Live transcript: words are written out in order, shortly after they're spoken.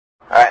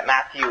Alright,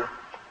 Matthew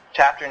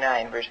chapter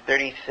 9, verse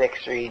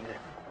 36 reads,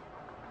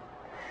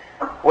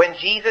 "When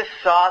Jesus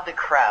saw the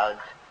crowds,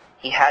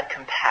 he had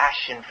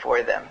compassion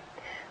for them,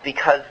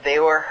 because they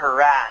were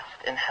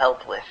harassed and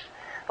helpless,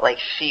 like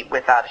sheep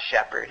without a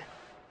shepherd.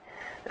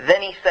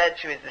 Then he said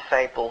to his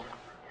disciples,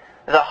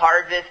 'The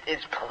harvest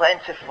is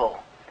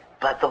plentiful,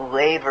 but the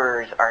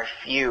laborers are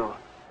few.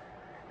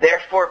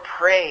 Therefore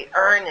pray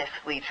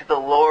earnestly to the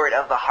Lord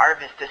of the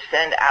harvest to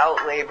send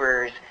out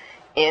laborers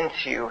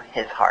into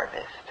his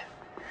harvest.'"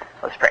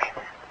 Let's pray.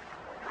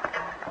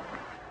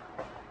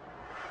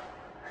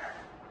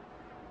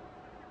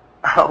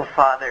 Oh,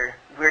 Father,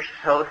 we're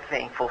so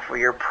thankful for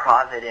your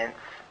providence.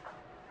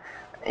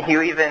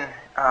 You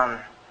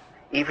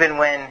even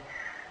when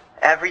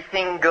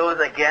everything goes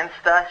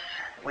against us,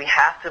 we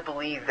have to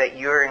believe that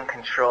you're in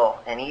control.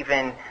 And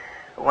even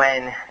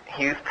when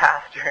youth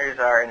pastors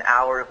are an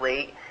hour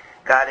late,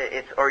 God,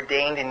 it's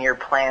ordained in your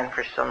plan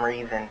for some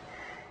reason.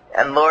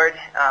 And Lord,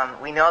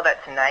 we know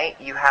that tonight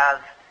you have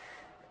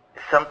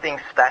something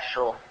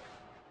special.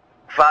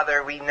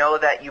 Father, we know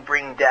that you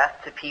bring death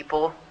to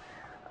people.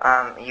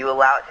 You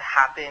allow it to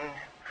happen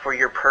for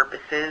your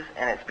purposes,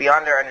 and it's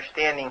beyond our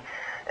understanding.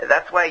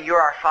 That's why you're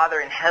our Father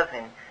in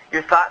heaven.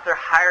 Your thoughts are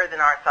higher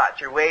than our thoughts.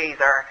 Your ways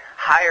are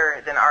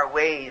higher than our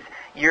ways.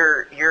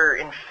 You're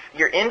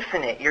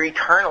infinite. You're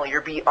eternal.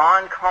 You're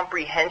beyond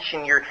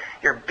comprehension.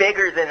 You're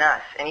bigger than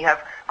us, and you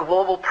have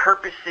global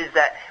purposes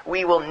that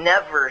we will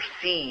never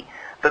see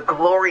the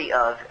glory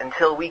of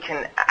until we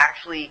can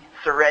actually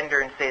surrender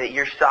and say that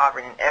you're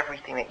sovereign and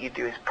everything that you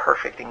do is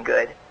perfect and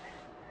good.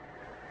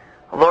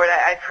 Lord,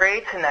 I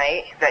pray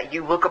tonight that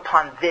you look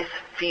upon this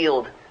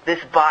field,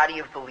 this body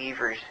of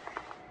believers.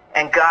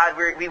 And God,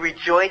 we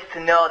rejoice to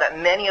know that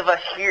many of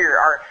us here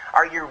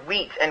are your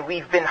wheat and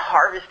we've been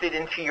harvested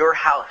into your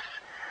house.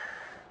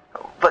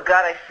 But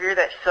God, I fear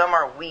that some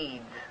are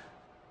weeds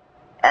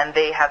and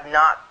they have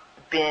not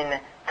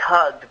been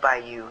tugged by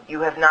you.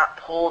 You have not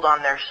pulled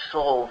on their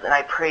souls, and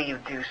I pray you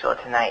do so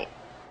tonight.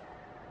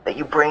 That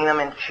you bring them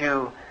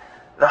into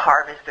the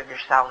harvest of your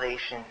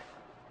salvation.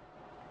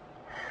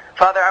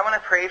 Father, I want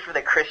to pray for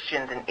the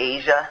Christians in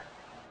Asia.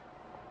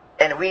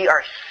 And we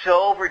are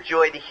so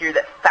overjoyed to hear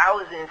that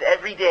thousands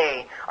every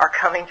day are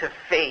coming to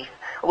faith.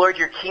 Lord,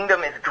 your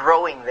kingdom is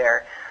growing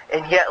there.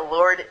 And yet,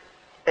 Lord,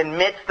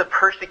 amidst the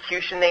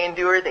persecution they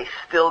endure, they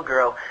still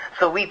grow.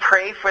 So we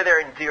pray for their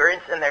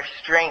endurance and their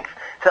strength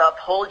to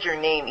uphold your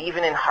name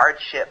even in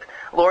hardship.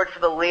 Lord, for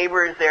the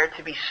laborers there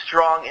to be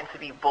strong and to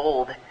be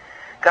bold.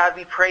 God,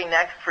 we pray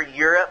next for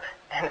Europe,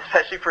 and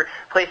especially for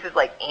places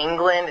like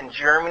England and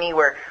Germany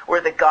where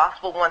the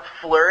gospel once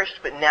flourished,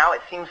 but now it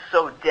seems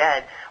so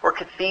dead, where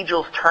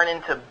cathedrals turn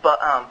into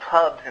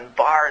pubs and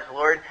bars.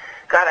 Lord,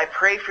 God, I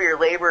pray for your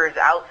laborers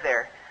out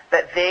there,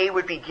 that they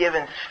would be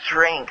given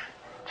strength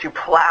to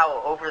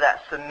plow over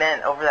that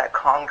cement, over that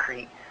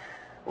concrete.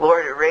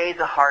 Lord, raise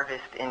a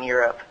harvest in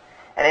Europe.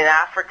 And in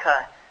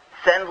Africa,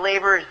 send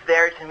laborers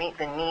there to meet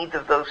the needs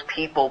of those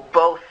people,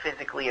 both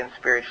physically and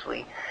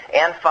spiritually.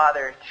 And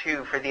Father,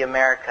 too, for the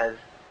Americas,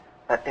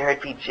 that there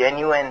would be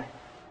genuine,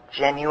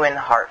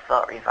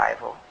 heartfelt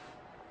revival.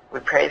 We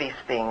pray these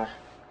things,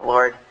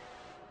 Lord,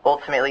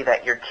 ultimately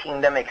that your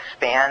kingdom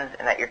expands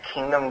and that your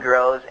kingdom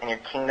grows and your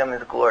kingdom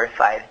is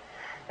glorified.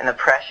 In the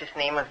precious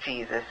name of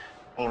Jesus,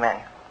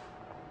 amen.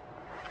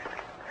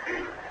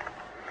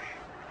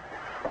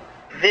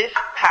 This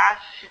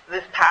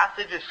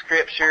passage of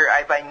Scripture,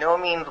 I by no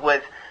means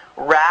was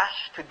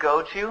rash to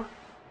go to.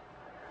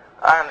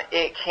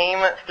 It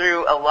came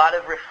through a lot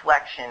of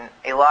reflection,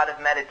 a lot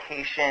of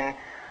meditation,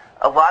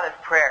 a lot of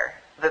prayer.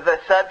 The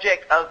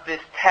subject of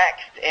this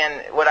text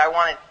and what I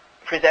want to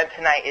present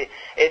tonight,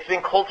 it's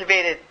been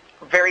cultivated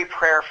very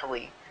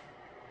prayerfully.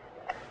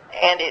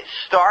 And it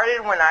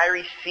started when I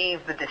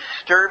received the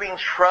disturbing,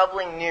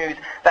 troubling news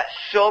that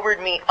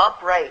sobered me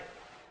upright.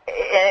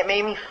 And it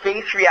made me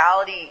face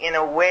reality in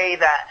a way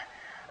that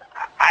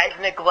I've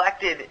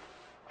neglected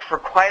for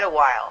quite a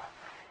while.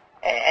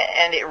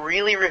 And it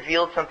really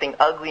revealed something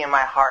ugly in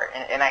my heart,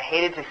 and I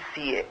hated to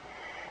see it.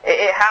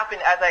 It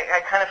happened, as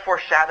I kind of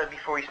foreshadowed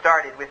before we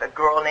started, with a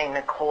girl named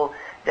Nicole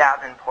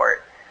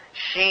Davenport.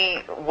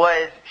 She's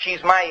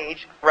my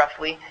age,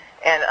 roughly,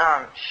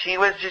 and she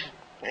was just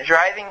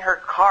driving her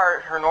car,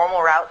 her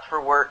normal routes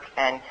for work,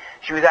 and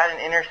she was at an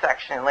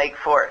intersection in Lake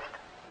Forest.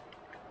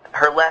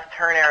 Her left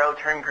turn arrow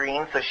turned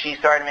green, so she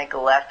started to make a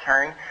left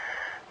turn.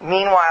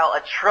 Meanwhile,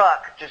 a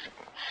truck just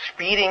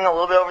speeding a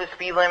little bit over the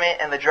speed limit,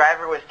 and the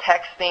driver was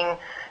texting,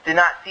 did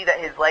not see that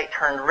his light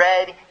turned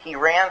red. He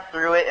ran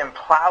through it and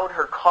plowed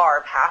her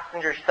car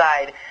passenger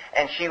side,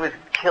 and she was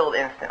killed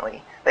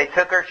instantly. They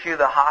took her to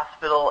the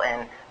hospital,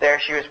 and there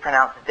she was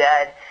pronounced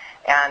dead.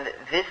 And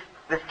this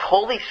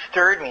totally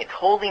stirred me. It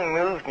totally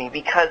moved me,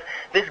 because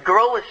this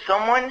girl was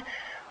someone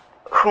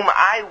whom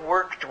I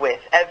worked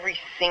with every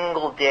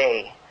single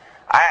day.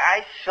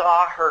 I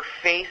saw her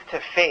face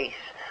to face.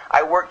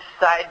 I worked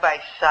side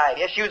by side.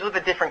 Yes, she was with a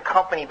different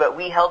company, but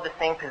we held the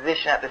same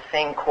position at the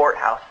same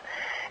courthouse.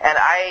 And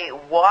I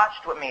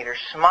watched what made her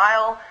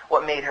smile,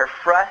 what made her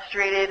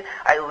frustrated.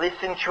 I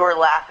listened to her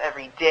laugh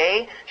every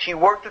day. She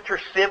worked with her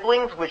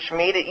siblings, which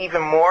made it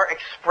even more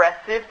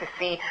expressive to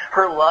see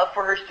her love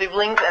for her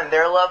siblings and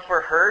their love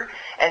for her.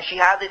 And she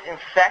had this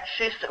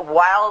infectious,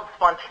 wild,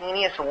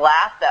 spontaneous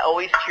laugh that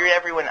always cheered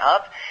everyone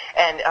up.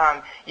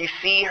 And you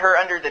see her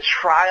under the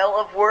trial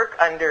of work,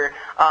 under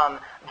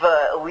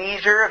the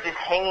leisure of just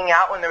hanging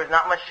out when there was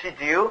not much to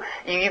do.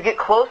 You get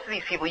close to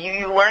these people.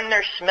 You learn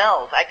their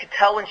smells. I could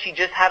tell when she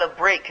just had a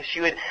break because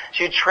she would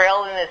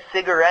trail in a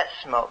cigarette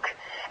smoke.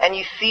 And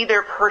you see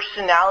their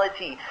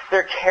personality,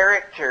 their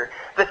character,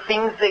 the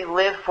things they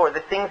live for,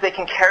 the things they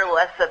can care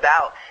less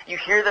about. You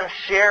hear them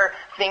share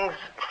things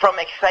from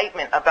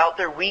excitement about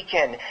their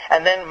weekend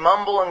and then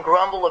mumble and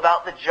grumble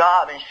about the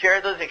job and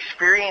share those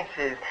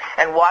experiences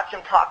and watch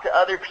them talk to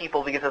other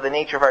people because of the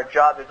nature of our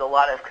job. There's a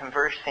lot of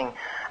conversing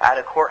at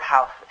a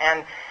courthouse.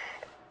 And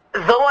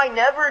though I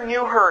never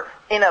knew her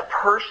in a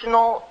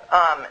personal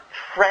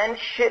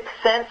friendship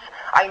sense,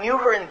 I knew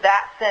her in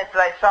that sense that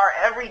I saw her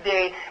every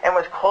day and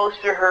was close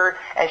to her,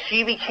 and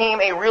she became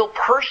a real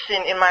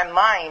person in my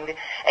mind.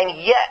 And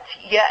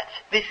yet,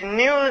 this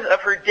news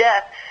of her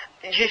death,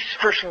 just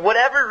for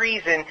whatever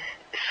reason,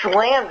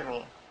 slammed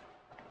me.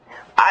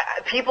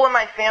 People in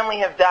my family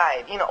have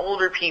died,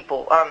 older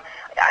people.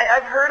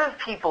 I've heard of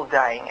people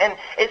dying, and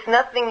it's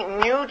nothing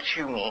new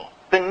to me,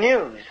 the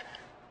news.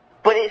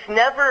 But it's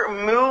never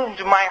moved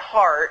my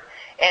heart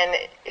and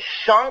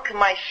sunk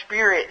my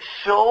spirit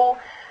so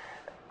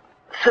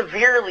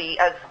severely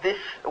as this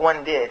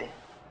one did.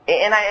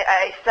 And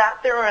I sat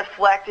there and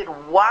reflected,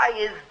 why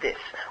is this?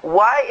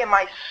 Why am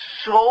I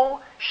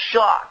so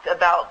shocked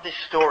about this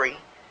story?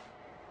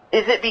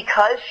 Is it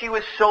because she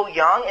was so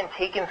young and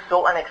taken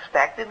so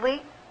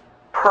unexpectedly?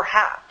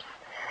 Perhaps.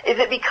 Is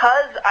it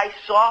because I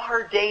saw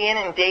her day in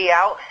and day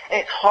out, and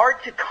it's hard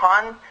to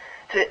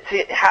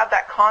have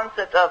that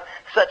concept of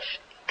such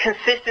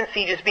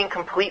consistency just being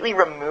completely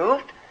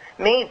removed?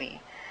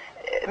 Maybe.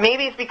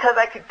 Maybe it's because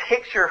I could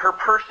picture her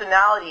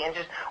personality and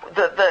just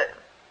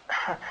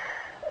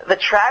the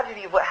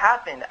tragedy of what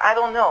happened. I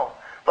don't know.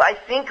 But I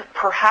think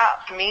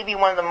perhaps maybe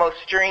one of the most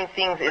stirring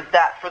things is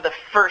that for the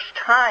first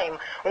time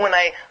when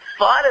I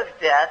thought of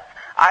death,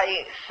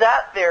 I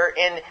sat there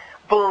and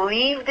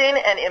believed in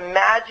and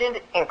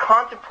imagined and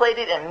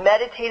contemplated and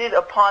meditated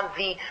upon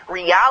the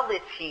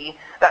reality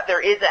that there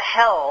is a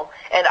hell,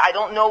 and I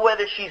don't know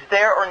whether she's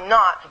there or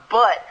not,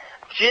 but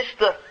just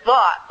the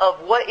thought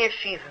of what if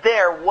she's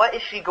there, what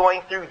is she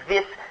going through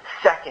this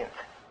second?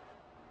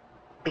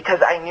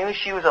 Because I knew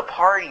she was a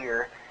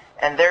partier,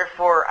 and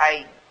therefore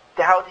I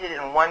doubted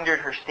and wondered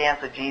her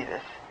stance with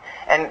Jesus.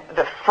 And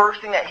the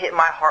first thing that hit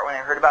my heart when I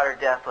heard about her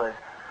death was,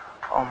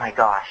 oh my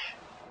gosh,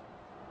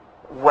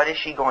 what is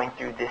she going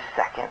through this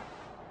second?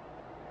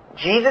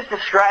 Jesus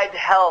described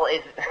hell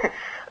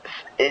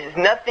is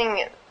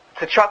nothing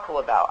to chuckle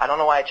about. I don't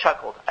know why I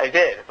chuckled. I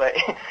did, but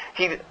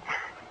he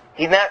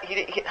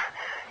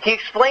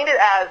explained it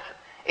as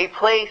a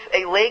place,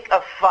 a lake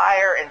of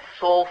fire and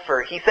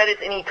sulfur. He said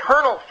it's an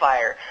eternal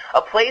fire,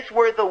 a place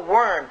where the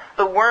worm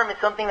is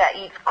something that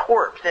eats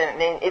corpse,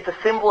 and it's a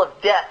symbol of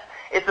death.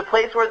 It's a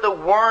place where the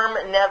worm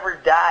never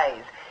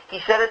dies. He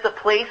said it's a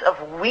place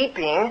of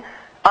weeping,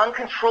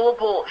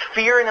 uncontrollable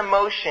fear and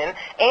emotion,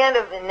 and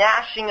of the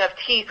gnashing of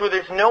teeth, where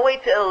there's no way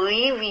to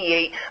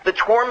alleviate the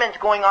torment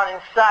going on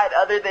inside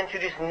other than to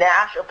just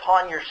gnash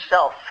upon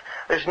yourself.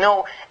 There's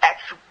no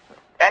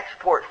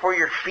export for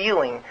your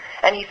feeling.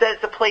 And he says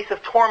it's a place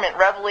of torment.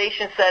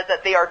 Revelation says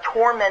that they are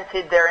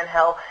tormented there in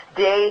hell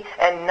day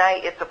and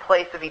night. It's a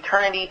place of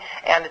eternity,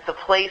 and it's a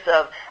place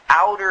of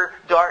outer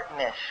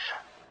darkness.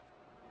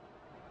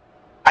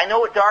 I know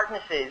what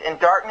darkness is, and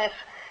darkness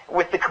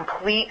with the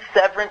complete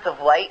severance of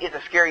light is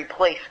a scary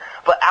place.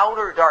 But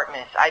outer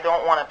darkness, I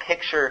don't want to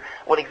picture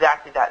what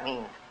exactly that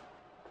means.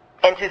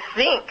 And to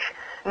think,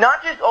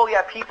 not just, oh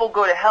yeah, people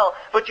go to hell,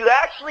 but you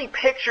actually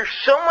picture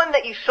someone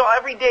that you saw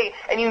every day,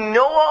 and you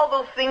know all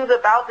those things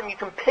about them. You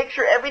can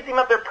picture everything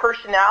about their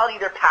personality,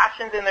 their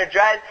passions, and their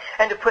drives,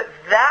 and to put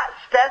that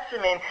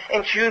specimen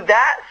into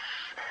that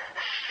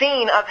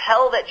scene of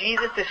hell that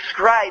Jesus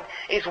described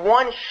is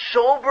one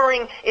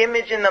sobering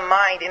image in the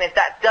mind. And if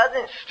that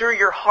doesn't stir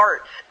your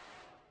heart,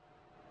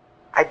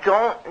 I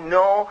don't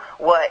know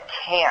what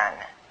can.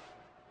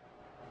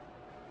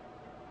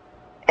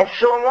 And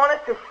so I want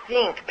us to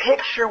think,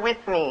 picture with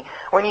me,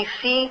 when you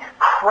see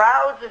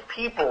crowds of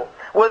people,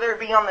 whether it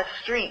be on the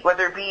street,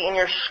 whether it be in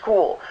your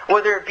school,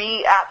 whether it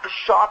be at the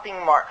shopping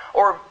mart,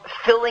 or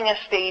filling a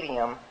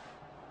stadium,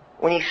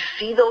 when you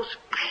see those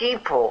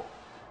people,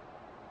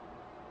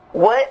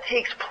 what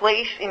takes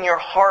place in your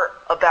heart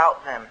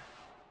about them?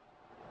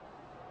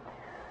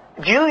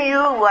 Do you,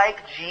 like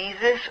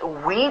Jesus,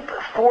 weep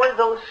for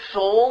those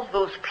souls,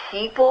 those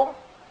people,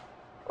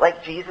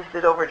 like Jesus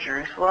did over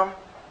Jerusalem?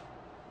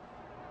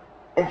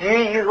 And do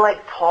you,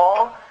 like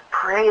Paul,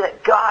 pray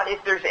that, God,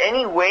 if there's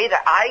any way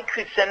that I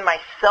could send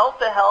myself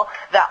to hell,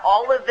 that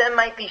all of them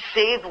might be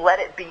saved, let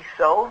it be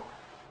so?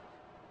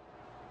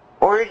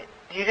 Or do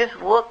you just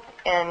look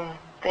and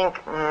think,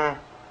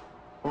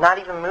 Not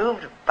even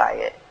moved by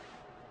it.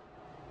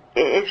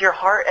 Is your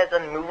heart as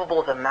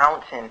unmovable as a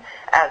mountain,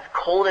 as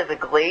cold as a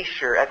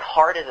glacier, as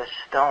hard as a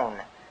stone?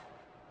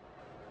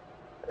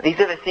 These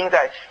are the things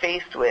I was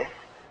faced with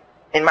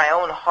in my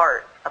own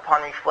heart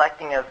upon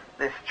reflecting of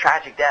this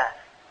tragic death.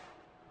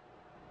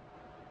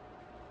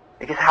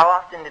 Because how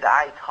often did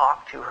I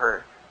talk to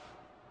her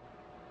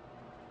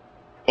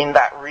in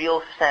that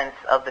real sense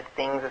of the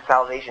things of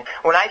salvation?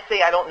 When I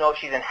say I don't know if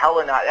she's in hell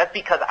or not, that's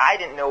because I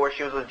didn't know where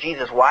she was with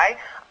Jesus. Why?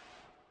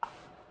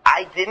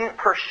 I didn't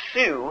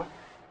pursue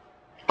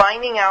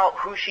finding out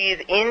who she is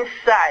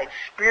inside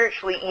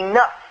spiritually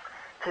enough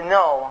to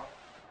know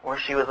where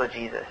she was with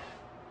Jesus.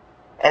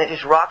 And it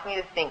just rocks me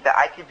to think that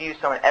I could view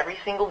someone every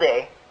single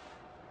day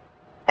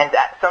and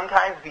that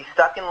sometimes be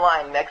stuck in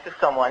line next to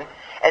someone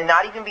and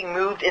not even be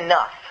moved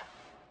enough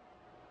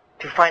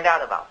to find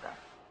out about them.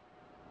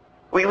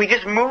 We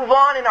just move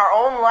on in our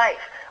own life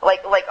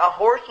like a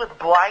horse with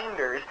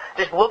blinders,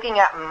 just looking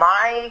at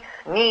my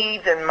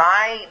needs and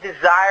my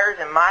desires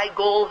and my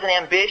goals and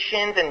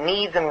ambitions and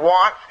needs and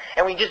wants,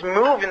 and we just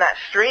move in that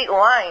straight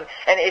line.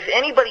 And if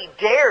anybody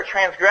dare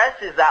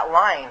transgresses that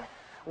line,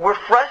 we're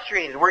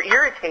frustrated, we're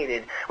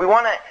irritated. We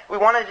want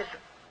to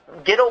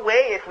just get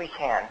away if we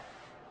can.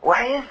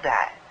 Why is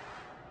that?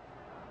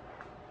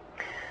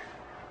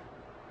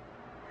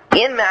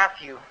 In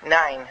Matthew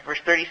 9, verse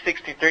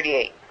 36 through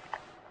 38,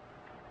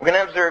 we're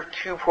going to observe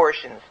two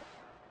portions.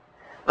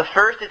 The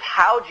first is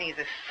how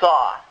Jesus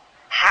saw,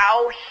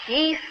 how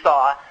he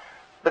saw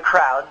the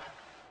crowds.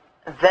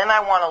 Then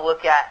I want to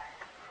look at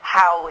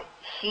how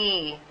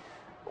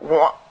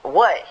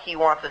what he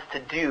wants us to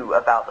do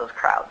about those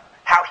crowds.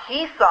 How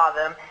he saw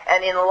them,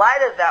 and in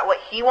light of that, what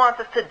he wants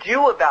us to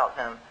do about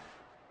them.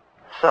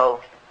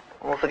 So,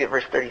 let's look at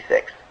verse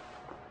 36.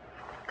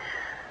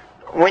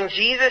 When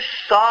Jesus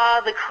saw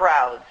the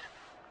crowds,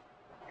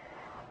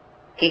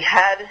 he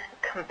had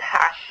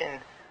compassion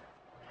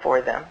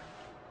for them.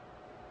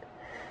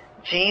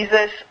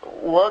 Jesus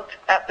looked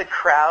at the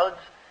crowds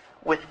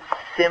with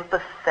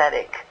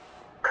sympathetic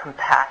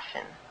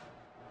compassion.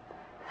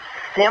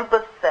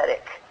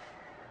 Sympathetic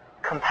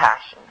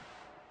compassion.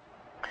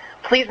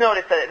 Please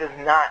notice that it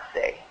does not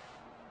say,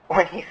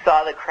 when he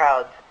saw the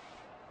crowds,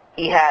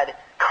 he had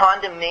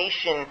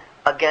condemnation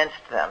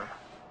against them.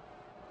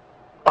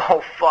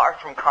 Oh, far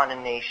from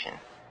condemnation.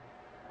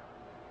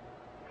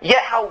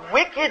 Yet how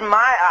wicked my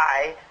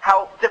eye,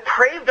 how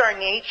depraved our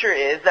nature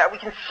is that we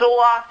can so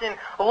often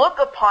look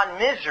upon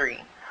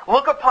misery,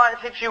 look upon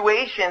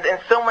situations and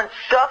someone's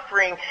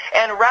suffering,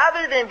 and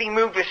rather than be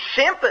moved with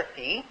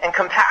sympathy and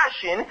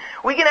compassion,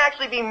 we can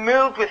actually be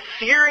moved with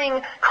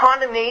searing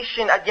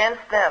condemnation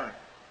against them.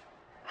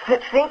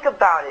 Think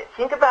about it.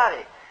 Think about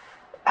it.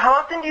 How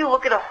often do you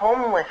look at a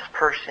homeless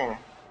person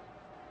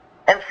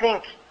and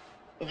think,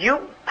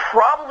 you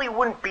probably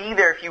wouldn't be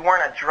there if you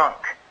weren't a drunk?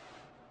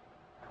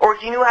 Or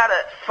if you knew how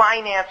to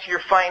finance your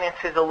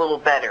finances a little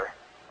better.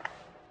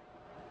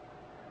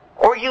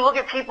 Or you look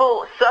at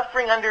people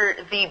suffering under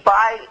the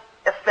by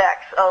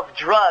effects of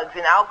drugs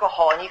and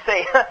alcohol and you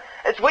say,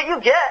 it's what you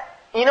get.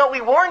 You know,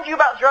 we warned you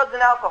about drugs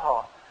and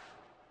alcohol.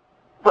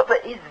 But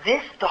is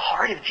this the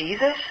heart of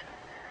Jesus?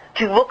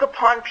 To look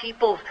upon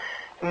people's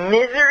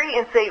misery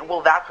and say,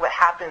 well, that's what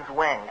happens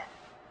when?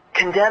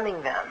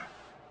 Condemning them.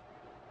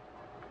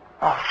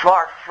 Oh,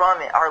 far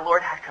from it. Our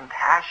Lord had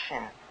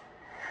compassion.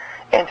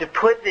 And to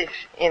put this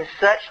in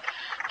such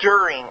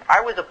stirring, I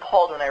was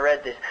appalled when I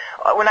read this.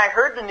 When I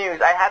heard the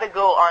news, I had to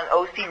go on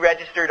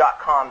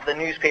ocregister.com, the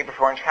newspaper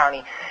for Orange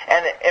County,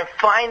 and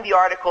find the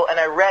article, and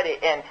I read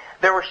it, and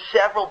there were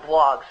several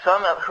blogs,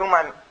 some of whom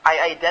I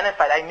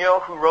identified. I know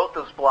who wrote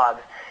those blogs.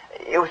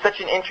 It was such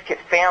an intricate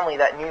family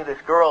that knew this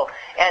girl,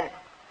 and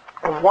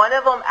one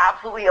of them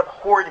absolutely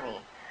abhorred me.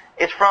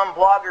 It's from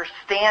blogger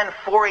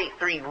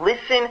Stan483.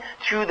 Listen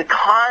to the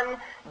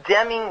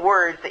condemning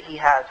words that he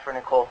has for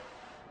Nicole.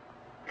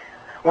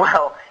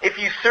 Well, if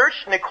you search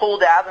Nicole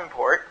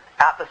Davenport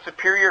at the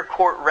Superior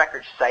Court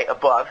records site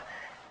above,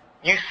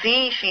 you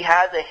see she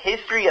has a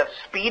history of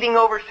speeding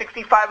over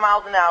 65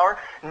 miles an hour,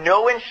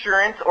 no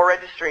insurance or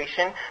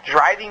registration,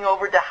 driving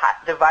over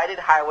divided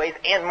highways,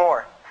 and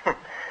more.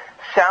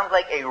 Sounds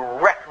like a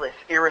reckless,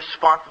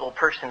 irresponsible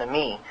person to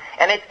me.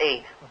 And it's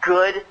a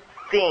good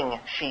thing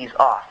she's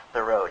off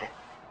the road.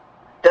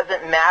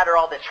 Doesn't matter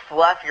all this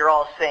fluff you're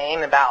all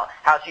saying about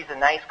how she's a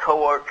nice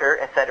coworker,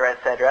 etc.,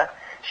 etc.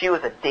 She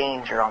was a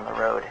danger on the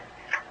road.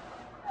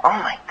 Oh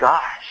my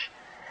gosh.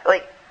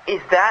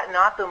 Is that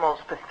not the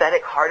most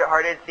pathetic,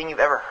 hard-hearted thing you've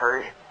ever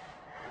heard?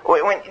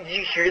 Did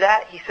you hear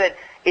that? He said,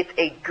 it's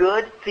a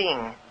good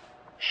thing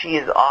she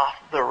is off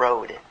the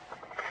road.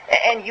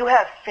 And you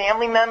have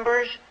family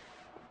members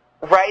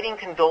writing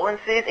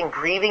condolences and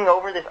grieving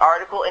over this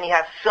article, and you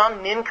have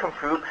some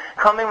nincompoop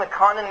come in with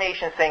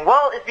condemnation saying,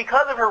 well, it's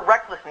because of her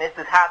recklessness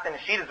this happened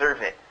and she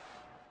deserves it.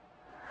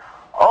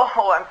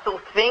 Oh, I'm so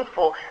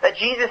thankful that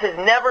Jesus has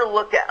never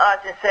looked at us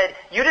and said,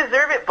 you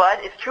deserve it, bud.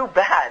 It's too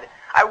bad.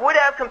 I would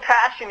have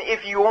compassion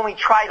if you only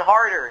tried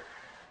harder.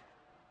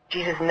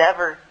 Jesus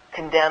never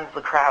condemns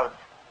the crowds.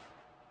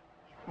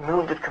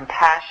 moved with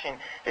compassion,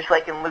 just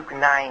like in Luke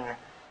 9,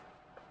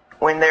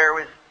 when there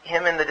was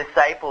him and the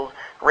disciples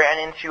ran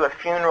into a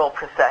funeral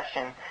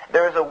procession.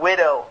 There was a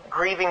widow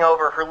grieving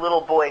over her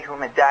little boy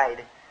whom had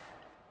died.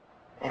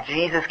 And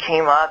Jesus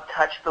came up,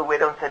 touched the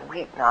widow and said,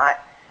 "Weep not,"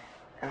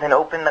 and then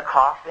opened the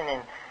coffin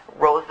and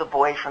rose the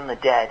boy from the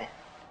dead.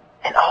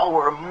 And all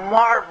were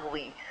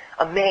marvelously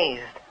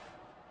amazed.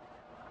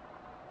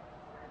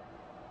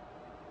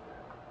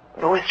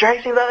 But what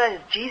strikes me about that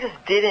is Jesus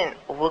didn't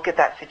look at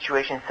that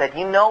situation and said,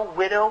 "You know,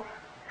 widow,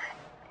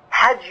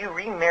 had you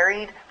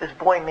remarried, this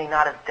boy may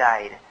not have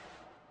died.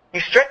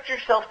 You stretched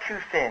yourself too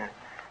thin.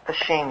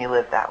 It's a shame you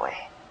lived that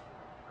way."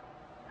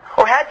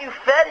 Or had you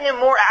fed him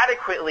more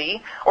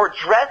adequately or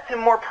dressed him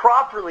more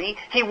properly,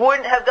 he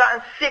wouldn't have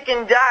gotten sick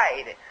and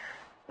died.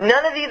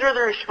 None of these are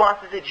the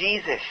responses to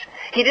Jesus.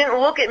 He didn't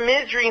look at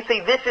misery and say,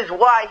 "This is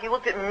why." He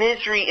looked at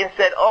misery and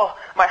said, "Oh,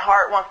 my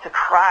heart wants to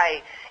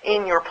cry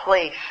in your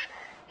place."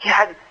 He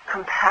had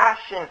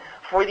compassion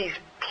for these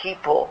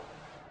people.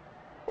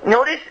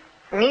 Notice,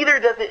 neither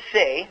does it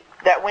say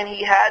that when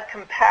he had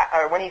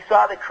when he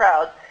saw the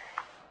crowds,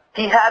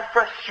 he had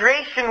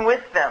frustration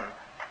with them.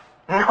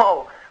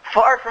 No,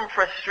 far from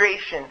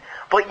frustration.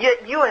 But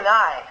yet you and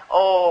I,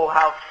 oh,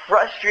 how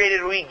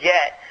frustrated we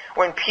get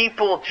when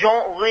people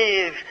don't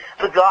live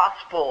the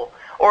gospel,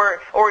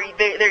 or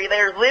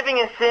they're living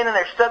in sin and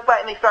they're stuck by it,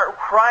 and they start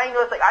crying to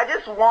us like, "I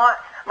just want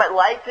my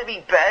life to be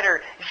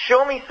better.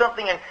 Show me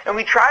something." And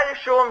we try to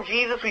show them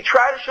Jesus. We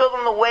try to show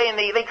them the way, and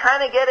they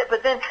kind of get it,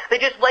 but then they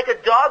just, like a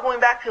dog going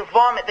back to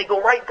vomit, they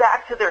go right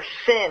back to their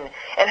sin.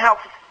 And how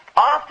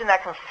often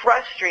that can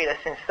frustrate us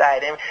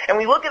inside. And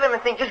we look at them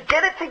and think, "Just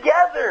get it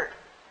together.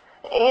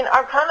 And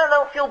I kind of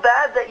don't feel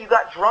bad that you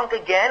got drunk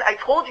again. I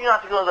told you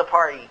not to go to the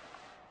party."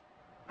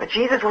 But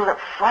Jesus wasn't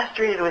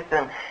frustrated with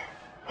them.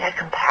 He had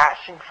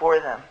compassion for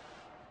them.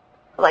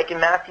 Like in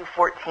Matthew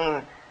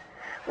 14,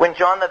 when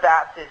John the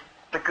Baptist,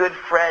 the good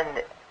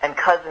friend and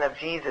cousin of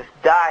Jesus,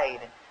 died,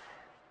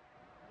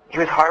 he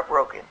was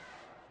heartbroken.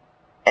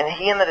 And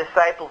he and the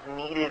disciples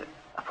needed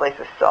a place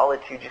of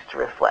solitude just to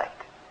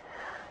reflect.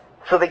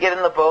 So they get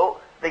in the boat,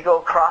 they go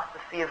across the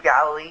Sea of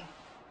Galilee.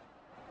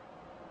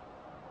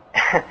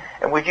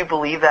 And would you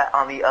believe that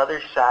on the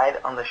other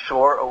side, on the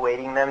shore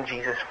awaiting them,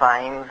 Jesus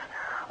finds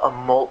a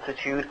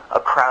multitude, a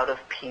crowd of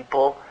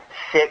people,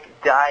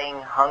 sick,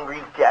 dying,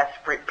 hungry,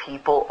 desperate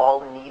people,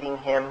 all needing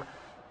him?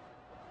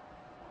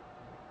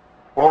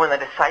 Well, when the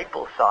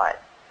disciples saw it,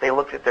 they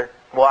looked at their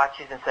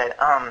watches and said,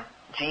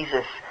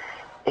 "Jesus,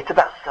 it's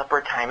about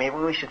supper time. Maybe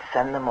we should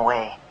send them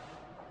away."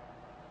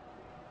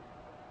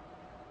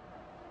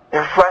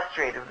 They're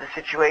frustrated with the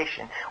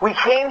situation. "We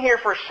came here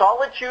for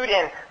solitude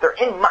and they're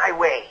in my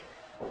way."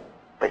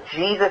 But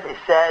Jesus, it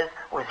says,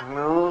 was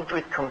moved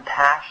with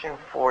compassion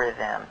for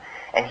them,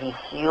 and he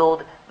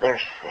healed their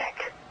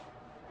sick.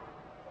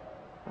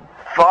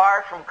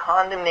 Far from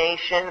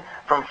condemnation,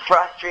 from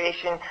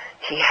frustration,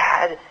 he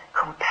had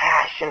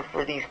compassion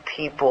for these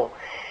people.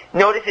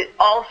 Notice it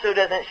also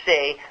doesn't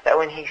say that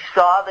when he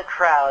saw the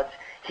crowds,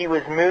 he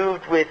was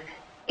moved with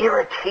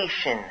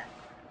irritation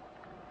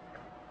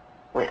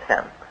with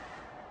them.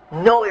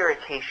 No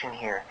irritation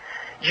here.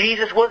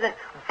 Jesus wasn't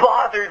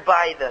bothered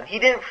by them. He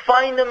didn't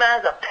find them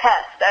as a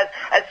pest,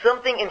 as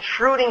something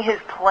intruding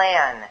his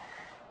plan.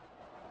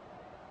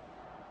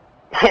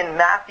 In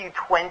Matthew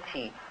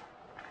 20,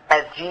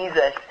 as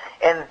Jesus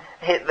and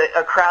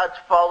a crowd's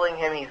following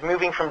him, he's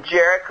moving from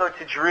Jericho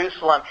to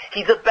Jerusalem.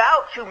 He's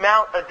about to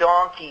mount a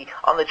donkey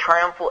on the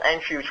triumphal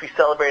entry, which we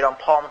celebrate on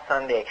Palm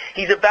Sunday.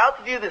 He's about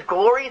to do this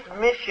glorious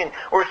mission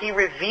where he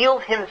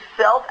reveals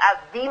himself as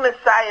the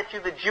Messiah to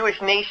the Jewish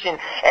nation.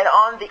 And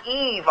on the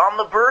eve, on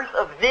the birth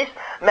of this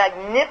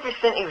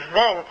magnificent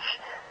event,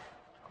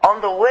 on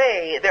the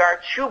way, there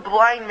are two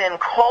blind men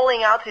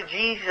calling out to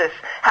Jesus,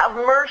 "Have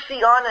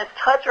mercy on us,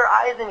 touch our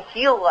eyes and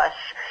heal us."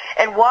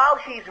 And while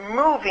he's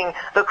moving,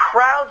 the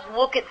crowds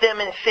look at them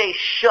and say,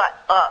 "Shut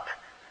up.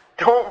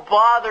 Don't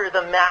bother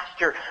the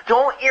master.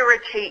 Don't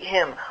irritate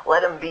him.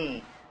 Let him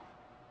be."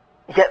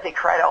 Yet they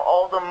cried out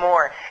all the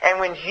more. And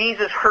when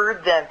Jesus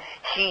heard them,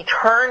 he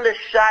turned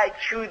aside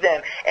to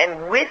them.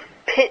 And with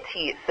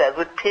pity, it says,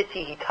 with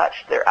pity he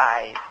touched their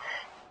eyes.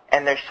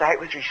 And their sight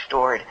was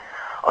restored.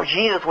 Oh,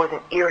 Jesus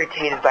wasn't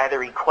irritated by the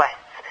requests.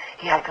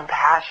 He had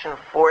compassion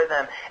for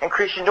them. And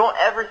Christian, don't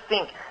ever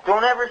think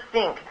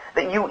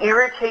that you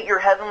irritate your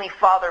Heavenly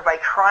Father by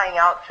crying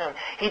out to him.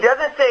 He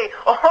doesn't say,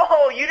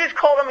 "Oh, you just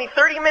called on me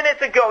 30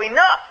 minutes ago,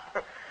 enough."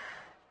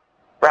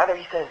 Rather,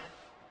 he says,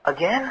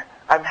 "Again?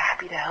 I'm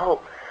happy to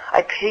help.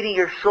 I pity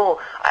your soul.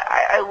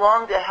 I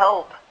long to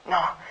help."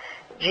 No,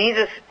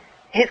 Jesus,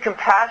 his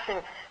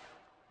compassion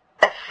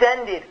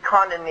ascended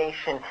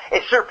condemnation.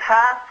 It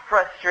surpassed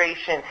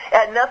frustration. It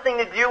had nothing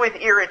to do with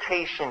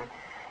irritation.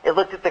 It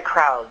looked at the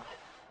crowds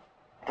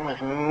and was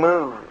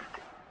moved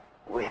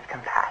with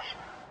compassion.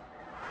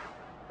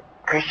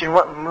 Christian,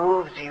 what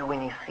moves you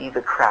when you see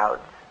the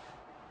crowds?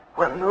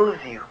 What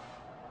moves you?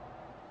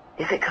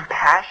 Is it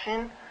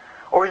compassion?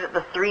 Or is it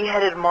the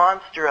three-headed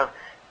monster of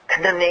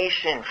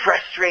condemnation,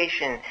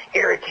 frustration,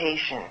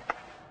 irritation?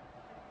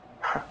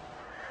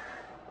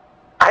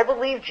 I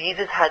believe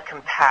Jesus had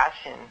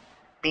compassion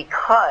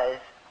because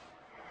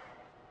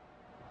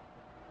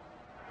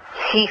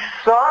he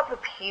saw the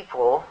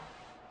people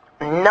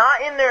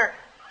not in their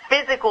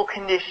physical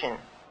condition,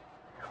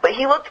 but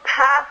he looked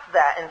past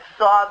that and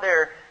saw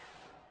their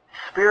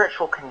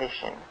spiritual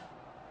condition.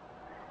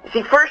 You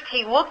see, first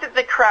he looked at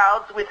the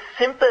crowds with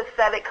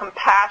sympathetic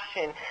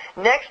compassion.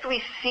 Next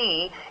we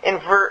see in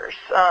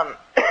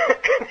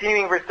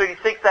continuing verse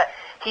 36, that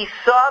he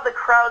saw the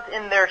crowds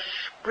in their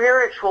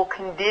spiritual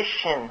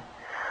condition.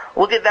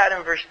 Look at that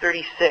in verse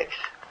 36.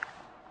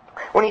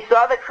 When he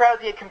saw the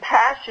crowds, he had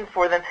compassion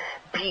for them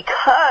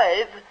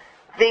because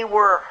they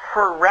were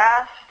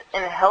harassed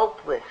and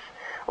helpless,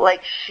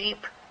 like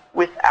sheep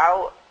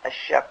without a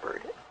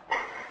shepherd.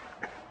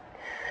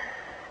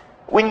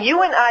 When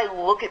you and I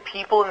look at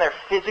people in their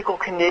physical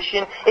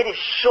condition, it is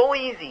so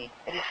easy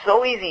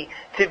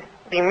to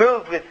be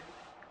moved with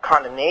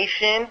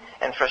condemnation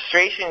and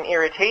frustration and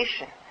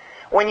irritation.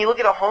 When you look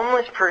at a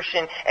homeless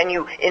person and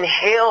you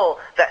inhale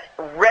that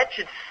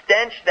wretched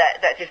stench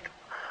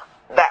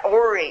that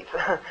orates,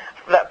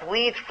 that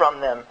bleeds from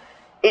them,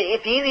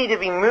 it's easy to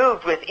be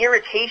moved with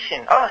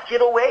irritation. Oh,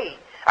 get away.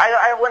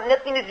 I want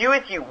nothing to do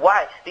with you.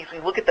 Why? Because we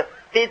look at the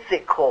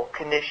physical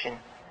condition.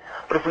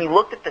 But if we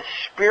looked at the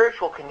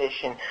spiritual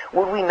condition,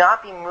 would we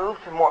not be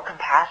moved to more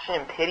compassion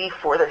and pity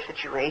for their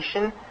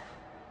situation?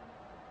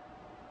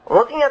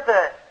 Looking at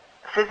the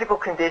physical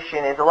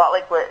condition is a lot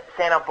like what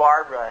Santa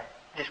Barbara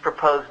just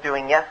proposed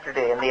doing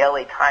yesterday in the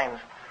LA Times.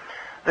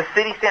 The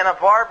city Santa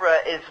Barbara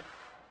is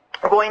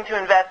going to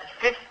invest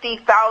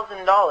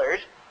 $50,000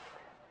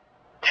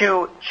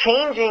 to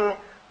changing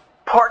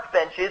park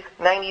benches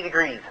 90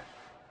 degrees.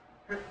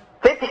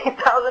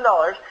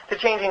 $50,000 to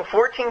changing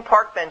 14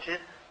 park benches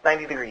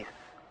 90 degrees.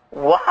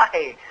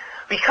 Why?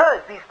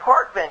 Because these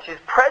park benches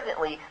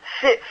presently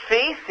sit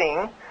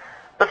facing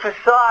the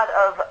facade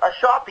of a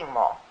shopping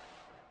mall.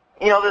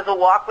 You know, there's a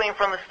walkway in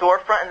front of the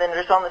storefront, and then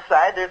there's on the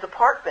side, there's the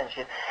park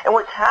benches. And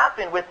what's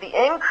happened with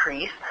the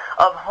increase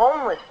of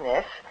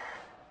homelessness,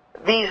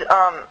 these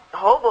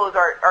hobos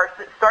are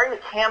starting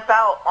to camp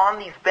out on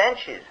these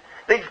benches.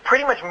 They just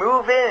pretty much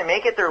move in and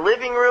make it their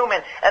living room,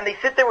 and they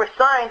sit there with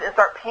signs and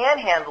start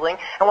panhandling.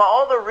 And while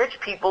all the rich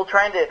people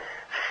trying to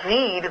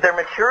feed their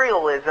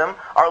materialism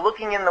are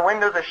looking in the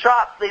windows of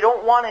shops, they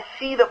don't want to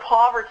see the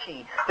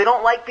poverty. They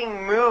don't like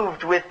being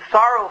moved with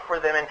sorrow for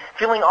them and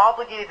feeling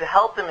obligated to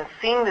help them and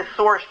seeing this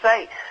sore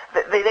sight.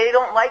 They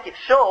don't like it.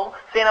 So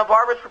Santa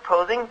Barbara's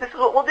proposing, this is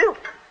what we'll do.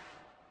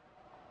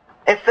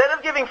 Instead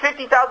of giving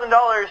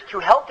 $50,000 to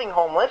helping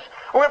homeless,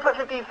 we're going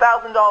to put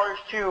 $50,000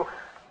 to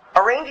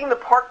arranging the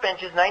park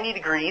benches 90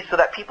 degrees so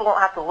that people don't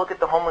have to look at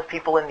the homeless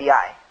people in the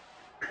eye.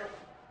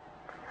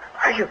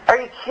 Are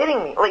you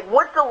kidding me? Like,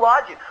 what's the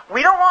logic?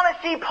 We don't want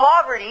to see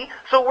poverty,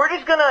 so we're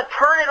just going to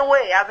turn it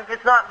away as if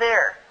it's not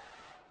there.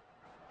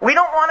 We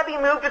don't want to be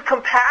moved with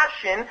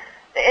compassion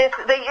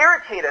if they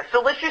irritate us,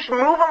 so let's just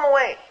move them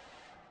away.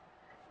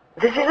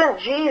 This isn't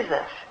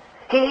Jesus.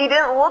 He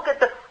didn't look at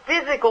the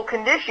physical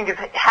condition,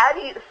 because had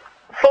he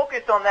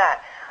focused on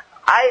that,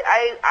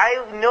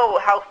 I know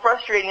how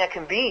frustrating that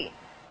can be.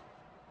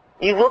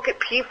 You look at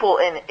people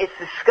and it's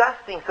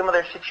disgusting, some of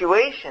their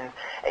situations.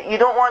 You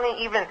don't want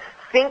to even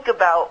think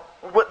about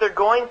what they're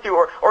going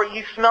through, or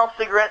you smell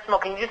cigarette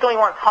smoke and you just don't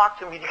even want to talk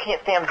to them because you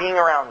can't stand being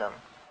around them.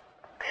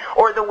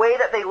 Or the way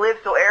that they live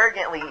so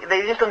arrogantly,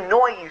 they just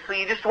annoy you, so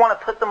you just want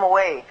to put them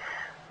away.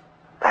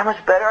 How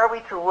much better are we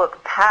to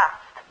look past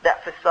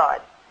that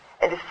facade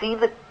and to see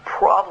the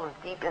problem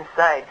deep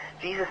inside?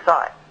 Jesus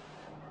saw it.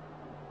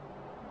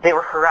 They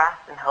were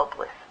harassed and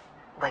helpless,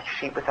 like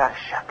sheep without a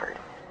shepherd.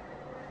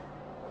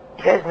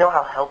 You guys know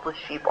how helpless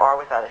sheep are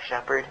without a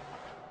shepherd?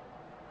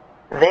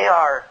 They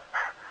are,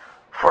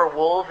 for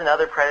wolves and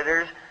other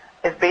predators,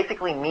 is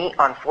basically meat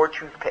on 4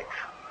 toothpicks,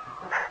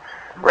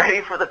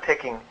 ready for the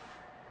picking.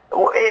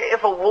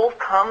 If a wolf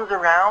comes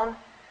around,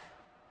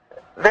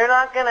 they're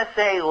not going to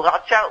say,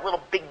 watch out,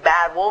 little big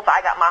bad wolf,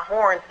 I got my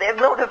horns. They have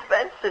no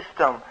defense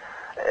system.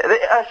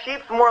 A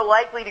sheep's more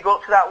likely to go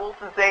up to that wolf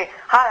and say,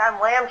 hi, I'm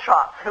Lamb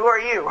Chops. Who are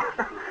you?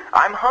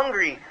 I'm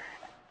hungry.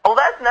 Oh,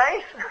 that's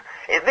nice.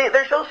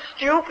 They're so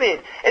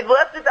stupid. If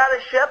left without a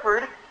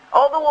shepherd,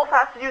 all the wolf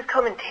has to do is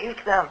come and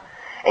take them.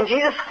 And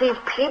Jesus sees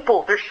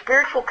people, their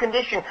spiritual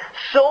condition,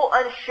 so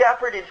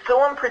unshepherded,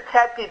 so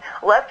unprotected,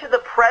 left to the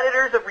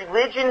predators of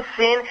religion,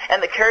 sin,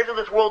 and the cares of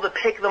this world to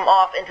pick them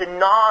off and to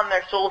gnaw on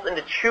their souls and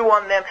to chew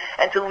on them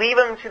and to leave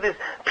them to this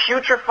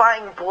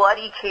putrefying,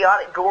 bloody,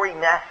 chaotic, gory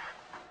mess.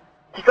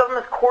 He saw them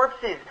as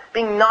corpses,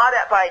 being gnawed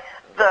at by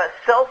the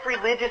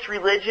self-religious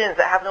religions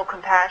that have no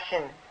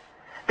compassion,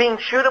 being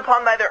chewed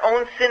upon by their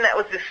own sin that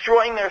was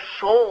destroying their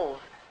souls,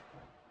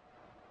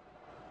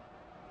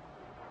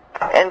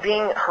 and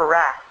being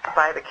harassed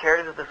by the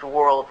cares of this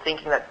world,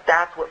 thinking that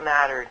that's what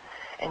mattered.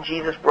 And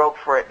Jesus broke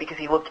for it because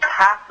he looked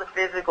past the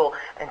physical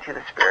and to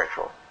the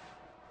spiritual.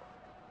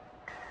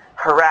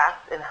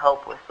 Harassed and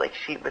helpless like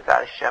sheep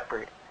without a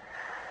shepherd.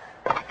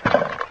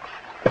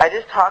 I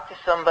just talked to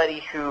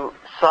somebody who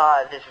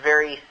saw this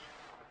very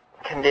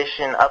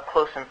condition up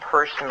close and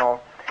personal.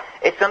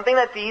 It's something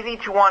that's easy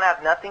to want to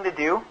have nothing to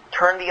do,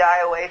 turn the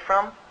eye away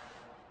from,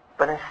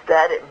 but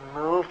instead it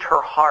moved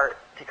her heart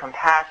to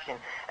compassion.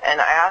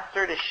 And I asked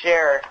her to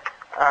share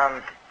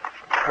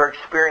her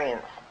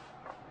experience.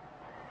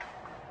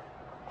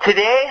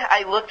 Today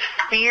I looked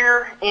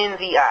fear in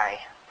the eye.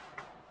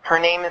 Her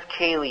name is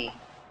Kaylee.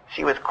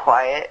 She was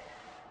quiet.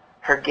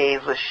 Her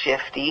gaze was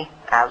shifty,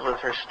 as was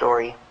her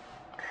story.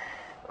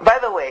 By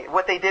the way,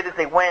 what they did is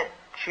they went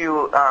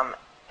to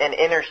an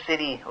inner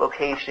city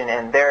location,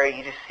 and there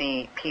you just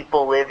see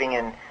people living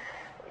in,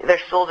 their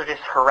souls are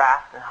just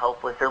harassed and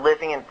helpless. They're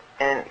living in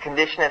a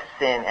condition of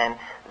sin, and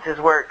this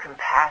is where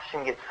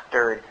compassion gets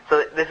stirred.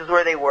 So this is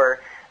where they were.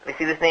 They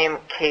see this name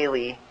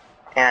Kaylee,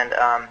 and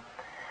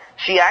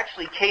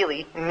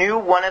Kaylee knew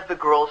one of the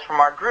girls from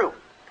our group.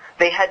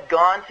 They had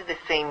gone to the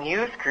same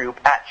youth group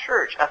at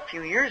church a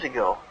few years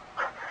ago.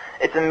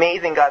 It's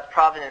amazing, God's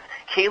providence.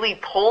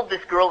 Kaylee pulled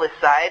this girl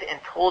aside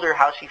and told her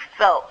how she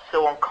felt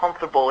so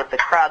uncomfortable with the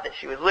crowd that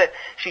she was with.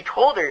 She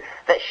told her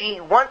that she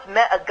once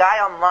met a guy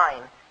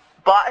online,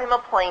 bought him a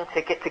plane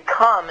ticket to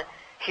come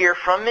here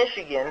from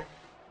Michigan.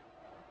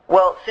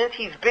 Well, since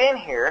he's been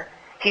here,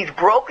 he's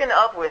broken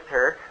up with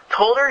her,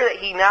 told her that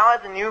he now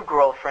has a new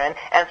girlfriend,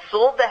 and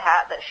sold the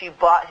hat that she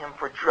bought him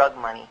for drug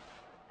money.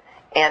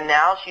 And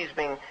now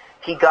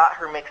he got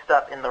her mixed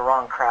up in the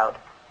wrong crowd.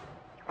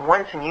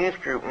 Once in youth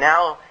group,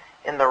 now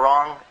in the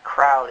wrong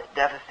crowd,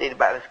 devastated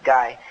by this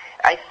guy.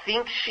 I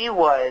think she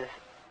walked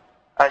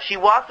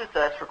with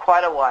us for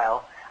quite a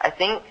while. I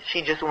think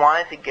she just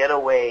wanted to get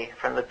away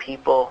from the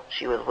people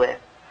she was with.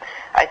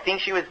 I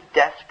think she was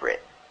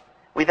desperate.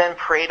 We then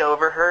prayed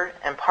over her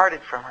and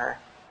parted from her.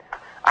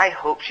 I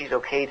hope she's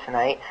okay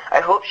tonight. I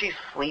hope she's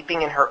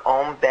sleeping in her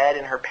own bed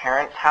in her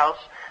parents' house.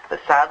 But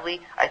sadly,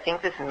 I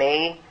think this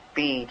may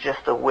be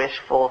just a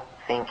wishful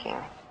thinking.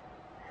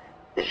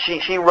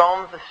 She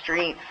roams the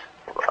streets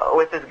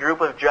with this group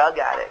of drug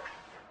addicts.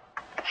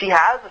 She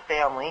has a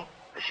family,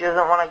 but she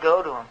doesn't want to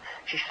go to them.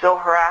 She's so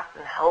harassed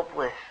and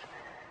helpless.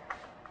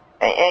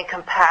 And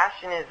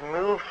compassion is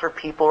moved for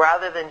people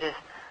rather than just,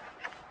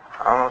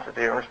 I don't know what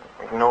to do,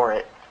 just ignore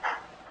it.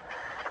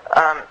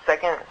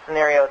 Second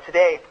scenario,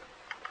 today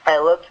I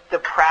looked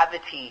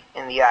depravity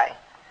in the eye.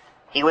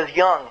 He was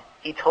young.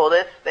 He told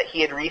us that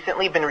he had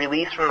recently been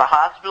released from the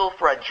hospital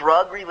for a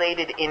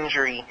drug-related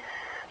injury.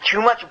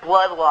 Too much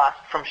blood loss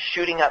from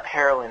shooting up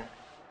heroin.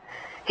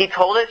 He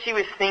told us he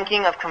was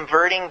thinking of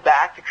converting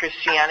back to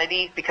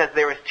Christianity because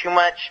there was too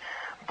much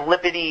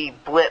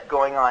blippity-blip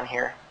going on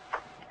here.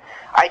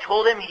 I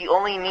told him he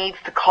only needs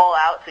to call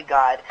out to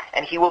God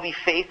and he will be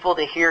faithful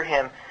to hear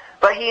him.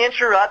 But he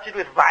interrupted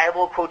with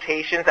Bible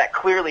quotations that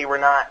clearly were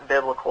not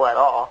biblical at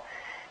all.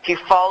 He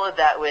followed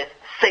that with,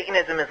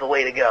 Satanism is the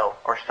way to go,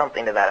 or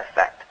something to that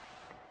effect.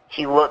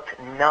 He looked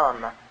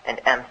numb and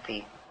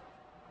empty.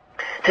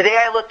 Today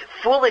I looked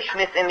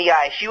foolishness in the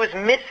eye. She was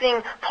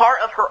missing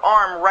part of her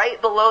arm right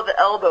below the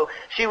elbow.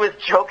 She was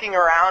joking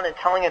around and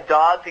telling a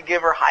dog to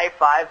give her high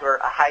fives or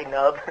a high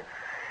nub.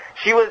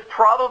 She was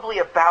probably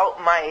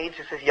about my age,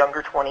 this is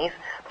younger 20s,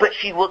 but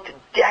she looked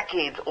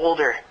decades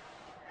older.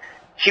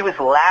 She was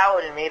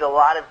loud and made a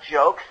lot of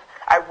jokes.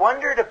 I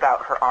wondered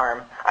about her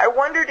arm. I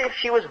wondered if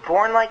she was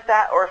born like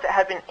that or if it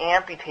had been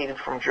amputated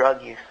from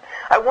drug use.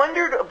 I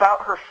wondered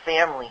about her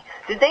family.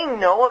 Did they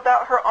know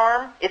about her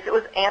arm if it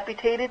was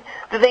amputated?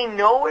 Did they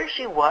know where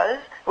she was?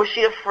 Was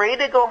she afraid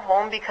to go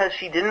home because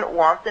she didn't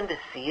want them to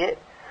see it?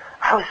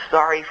 I was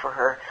sorry for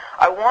her.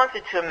 I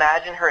wanted to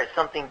imagine her as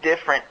something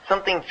different,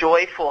 something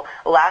joyful,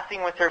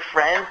 laughing with her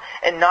friends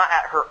and not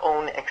at her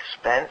own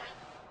expense.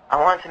 I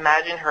wanted to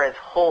imagine her as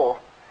whole,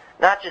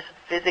 not just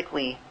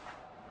physically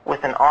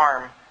with an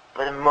arm,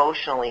 but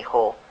emotionally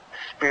whole,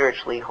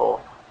 spiritually whole.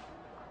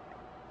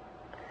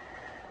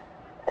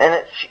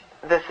 And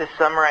this is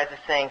summarized as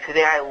saying,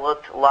 today I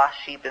looked lost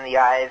sheep in the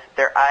eyes.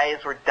 Their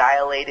eyes were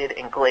dilated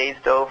and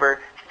glazed over,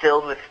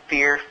 filled with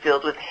fear,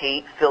 filled with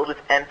hate, filled with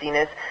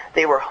emptiness.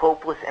 They were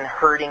hopeless and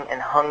hurting and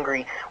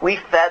hungry. We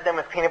fed them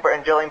with peanut butter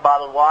and jelly and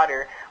bottled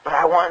water, but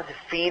I wanted to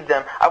feed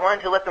them. I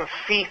wanted to let them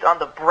feast on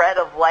the bread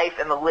of life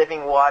and the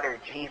living water,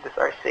 Jesus,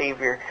 our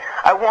Savior.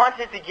 I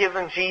wanted to give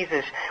them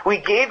Jesus. We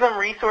gave them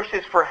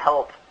resources for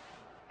help.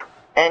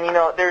 And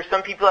there are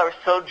some people that were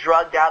so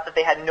drugged out that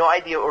they had no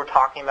idea what we're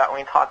talking about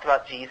when we talked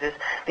about Jesus.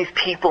 These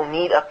people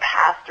need a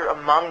pastor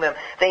among them.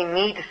 They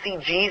need to see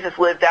Jesus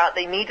lived out.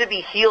 They need to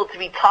be healed, to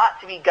be taught,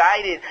 to be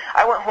guided.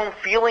 I went home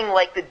feeling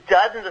like the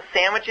dozens of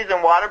sandwiches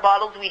and water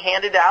bottles we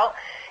handed out,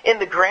 in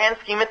the grand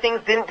scheme of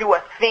things, didn't do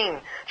a thing.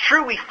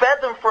 True, we fed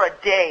them for a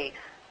day,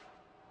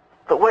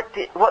 but what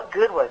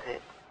good was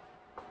it?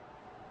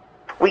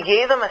 We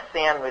gave them a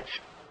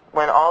sandwich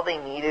when all they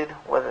needed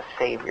was a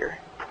Savior.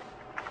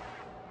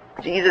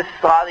 Jesus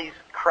saw these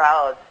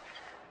crowds,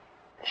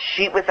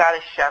 sheep without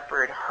a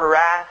shepherd,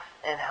 harassed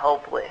and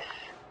helpless.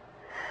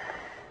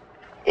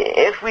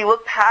 If we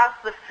look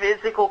past the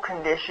physical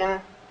condition,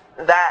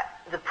 that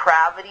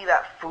depravity,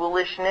 that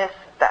foolishness,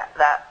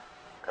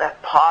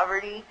 that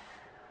poverty,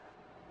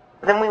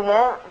 then we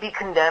won't be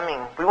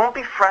condemning. We won't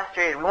be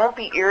frustrated. We won't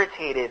be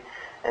irritated.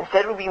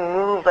 Instead, we'll be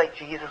moved like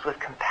Jesus with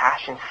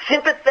compassion,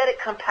 sympathetic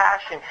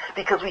compassion,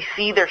 because we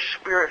see their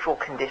spiritual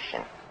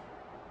condition.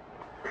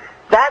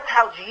 That's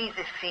how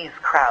Jesus sees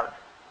crowds.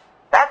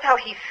 That's how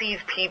he sees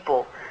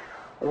people.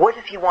 What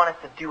does he want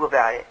us to do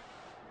about it?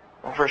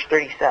 In verse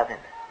 37.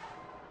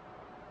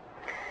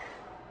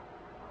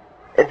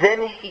 And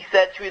then he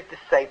said to his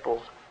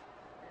disciples,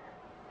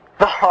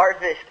 the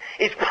harvest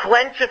is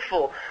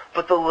plentiful,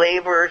 but the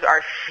laborers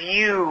are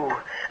few.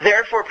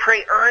 Therefore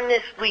pray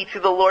earnestly to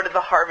the Lord of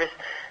the harvest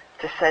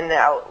to send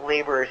out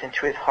laborers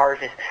into his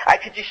harvest. I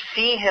could just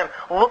see him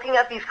looking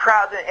at these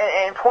crowds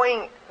and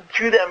pointing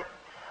to them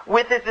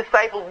with his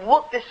disciples.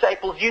 Look,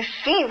 disciples, you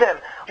see them.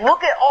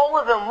 Look at all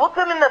of them. Look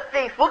them in the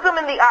face. Look them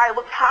in the eye.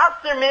 Look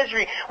past their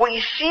misery. What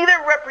you see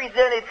there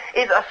represented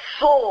is a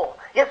soul.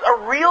 Yes,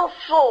 a real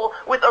soul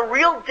with a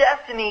real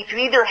destiny to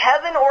either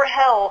heaven or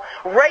hell,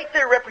 right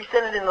there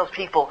represented in those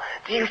people.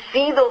 Do you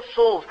see those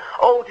souls?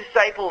 Oh,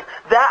 disciples,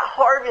 that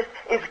harvest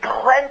is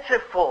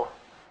plentiful.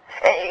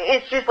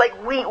 It's just like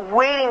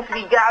waiting to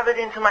be gathered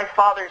into my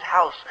Father's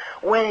house.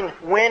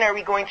 When are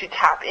we going to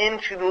tap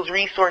into those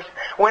resources?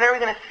 When are we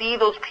going to see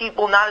those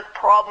people not as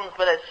problems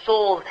but as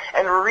souls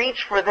and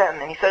reach for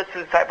them? And he says to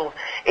the disciples,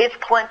 it's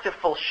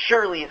plentiful,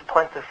 surely it's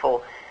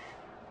plentiful.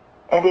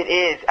 And it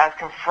is, as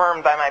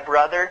confirmed by my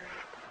brother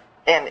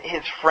and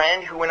his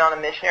friend who went on a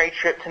missionary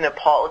trip to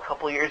Nepal a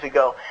couple years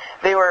ago.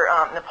 They were,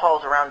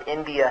 Nepal's around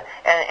India,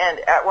 and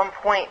at one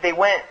point they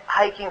went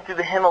hiking through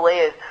the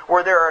Himalayas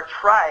where there are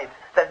tribes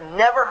that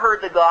never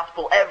heard the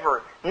gospel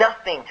ever.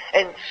 Nothing.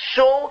 And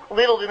so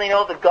little do they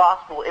know the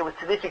gospel. It was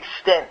to this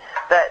extent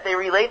that they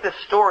relate the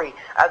story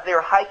as they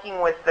were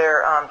hiking with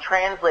their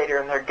translator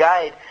and their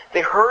guide.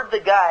 They heard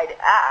the guide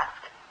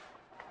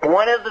ask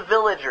one of the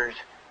villagers,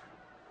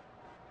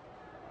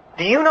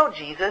 do you know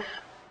Jesus?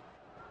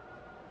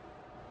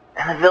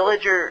 And the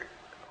villager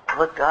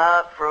looked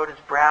up, furrowed his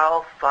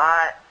brow,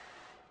 thought,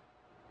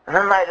 and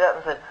then lighted up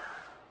and said,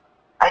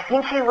 I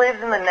think he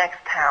lives in the next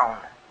town.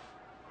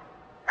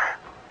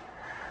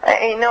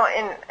 And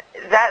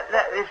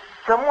that is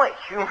somewhat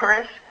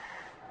humorous.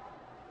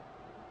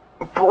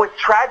 But what's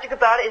tragic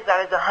about it is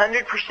that it's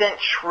 100%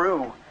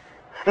 true.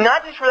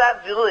 Not just for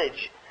that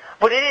village,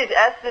 but it is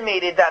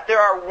estimated that there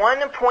are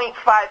 1.5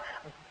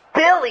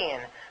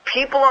 billion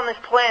people on this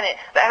planet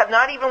that have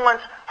not even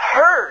once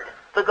heard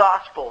the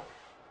gospel.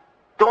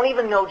 Don't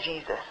even know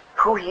Jesus,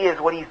 who he is,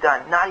 what he's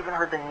done. Not even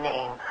heard the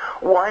name.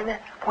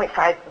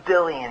 1.5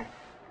 billion.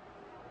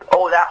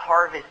 Oh, that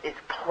harvest is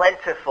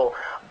plentiful.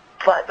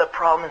 But the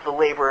problem is the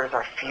laborers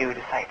are few,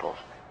 disciples.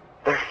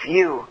 They're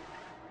few.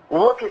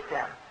 Look at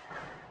them.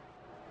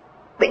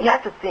 But you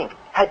have to think,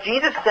 had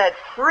Jesus said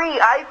free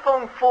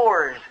iPhone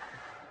 4s,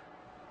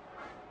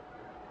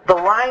 the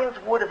lines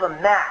would have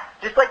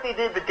amassed, just like they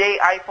did the day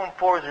iPhone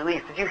 4 was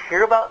released. Did you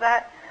hear about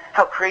that?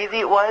 How crazy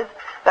it was?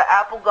 That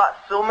Apple got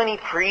so many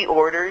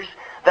pre-orders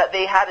that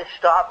they had to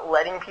stop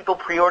letting people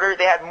pre-order.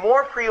 They had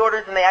more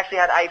pre-orders than they actually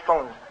had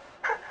iPhones.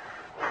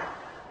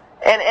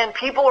 And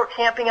people were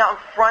camping out in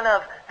front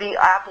of the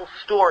Apple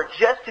store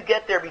just to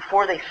get there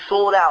before they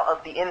sold out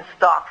of the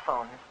in-stock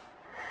phones.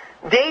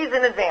 Days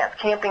in advance,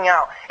 camping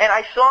out. And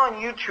I saw on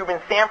YouTube in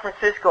San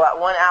Francisco at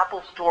one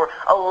Apple store,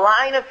 a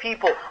line of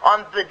people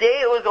on the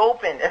day it was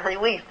opened and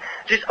released,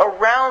 just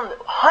around,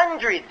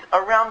 hundreds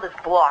around this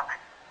block,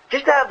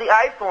 just to have the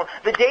iPhone.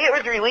 The day it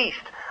was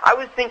released, I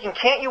was thinking,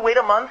 can't you wait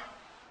a month?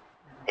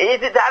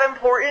 Is it that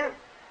important?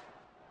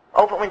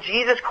 Oh, but when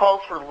Jesus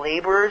calls for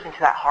laborers into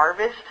that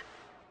harvest,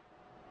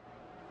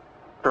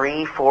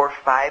 3, 4,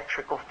 5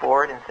 trickle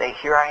forward and say,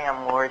 here I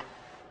am, Lord.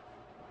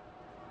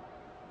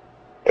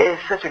 It is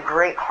such a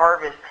great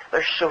harvest.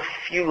 There's so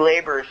few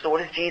laborers. So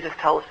what does Jesus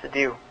tell us to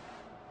do?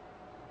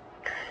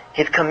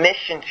 His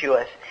commission to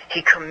us.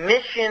 He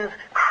commissions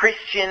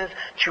Christians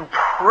to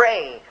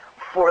pray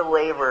for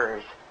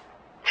laborers.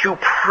 To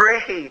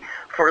pray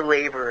for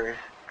laborers.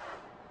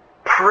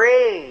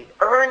 Pray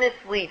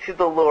earnestly to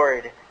the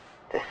Lord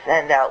to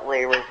send out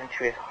laborers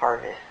into his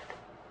harvest.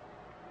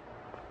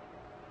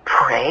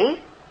 Pray?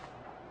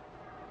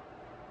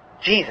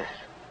 Jesus.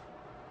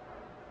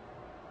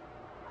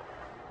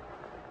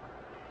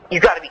 You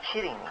got to be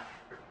kidding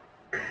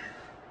me.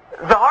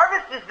 The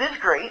harvest is this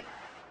great.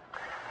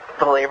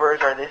 The laborers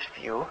are this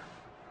few.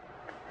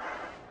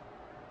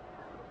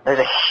 There's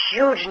a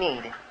huge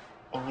need.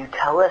 And you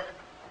tell us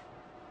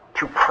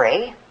to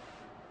pray?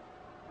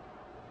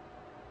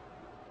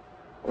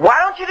 Why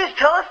don't you just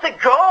tell us to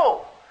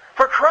go?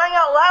 For crying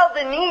out loud,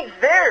 the need's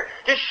there.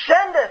 Just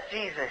send us,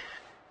 Jesus.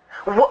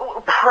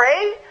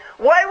 Pray?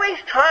 Why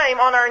waste time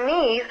on our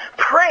knees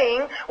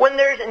praying when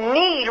there's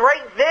need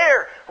right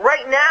there,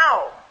 right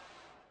now?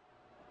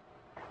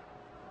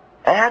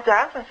 And I have to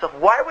ask myself,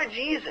 why would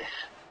Jesus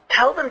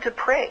tell them to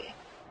pray?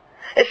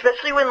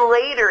 Especially when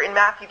later in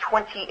Matthew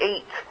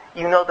 28,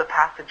 you know the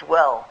passage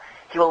well,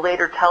 he will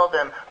later tell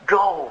them,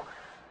 go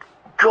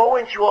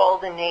into all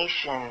the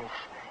nations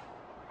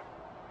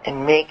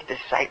and make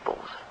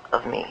disciples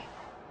of me.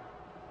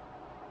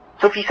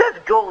 So if he says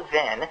go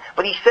then,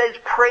 but he says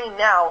pray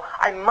now,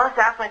 I must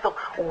ask myself,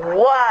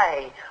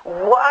 why?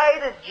 Why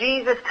does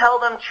Jesus tell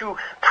them to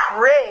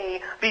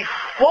pray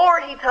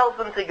before he tells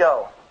them to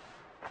go?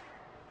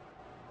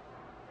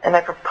 And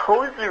I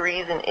propose the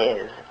reason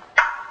is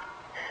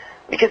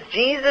because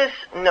Jesus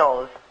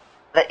knows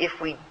that if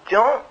we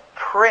don't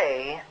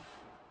pray,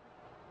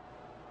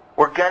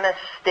 we're gonna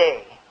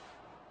stay.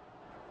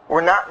 We're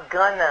not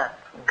gonna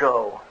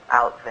go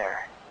out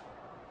there.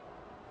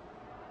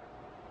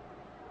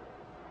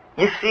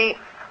 You see,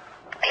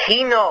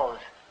 he knows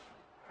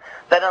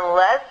that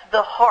unless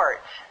the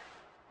heart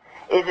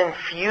is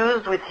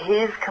infused with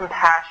his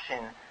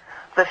compassion,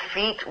 the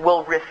feet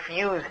will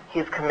refuse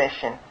his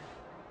commission.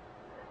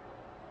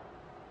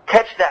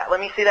 Catch that. Let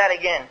me say that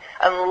again.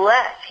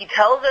 Unless, he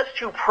tells us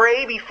to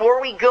pray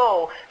before we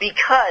go,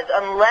 because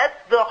unless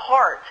the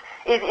heart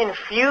is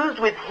infused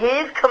with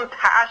his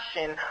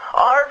compassion,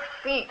 our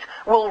feet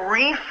will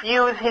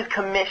refuse his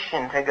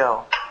commission to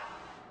go.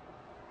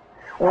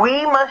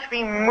 We must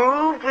be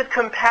moved with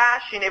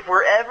compassion if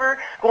we're ever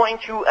going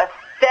to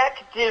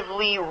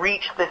effectively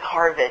reach this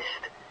harvest.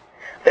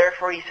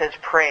 Therefore, he says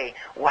pray.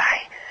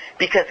 Why?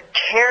 Because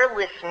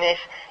carelessness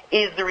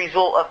is the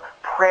result of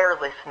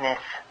prayerlessness.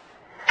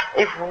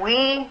 If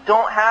we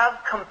don't have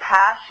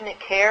compassionate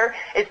care,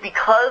 it's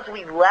because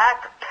we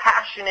lack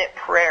passionate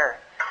prayer.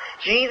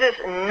 Jesus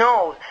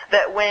knows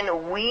that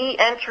when we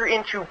enter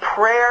into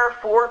prayer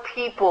for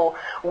people,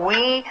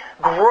 we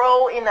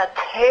grow in a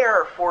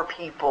care for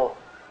people.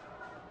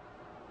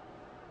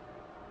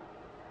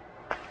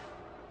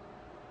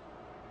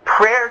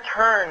 Prayer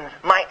turns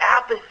my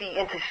apathy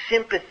into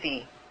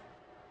sympathy.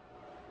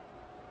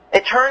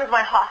 It turns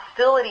my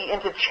hostility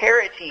into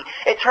charity.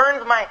 It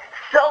turns my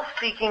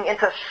self-seeking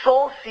into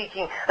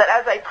soul-seeking. That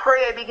as I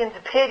pray, I begin to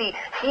pity.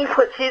 He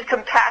puts his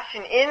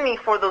compassion in me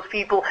for those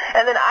people.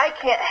 And then I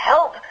can't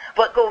help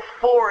but go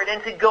forward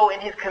and to go in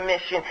his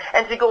commission.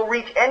 And to go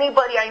reach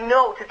anybody I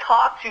know, to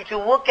talk to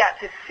look at,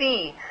 to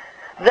see.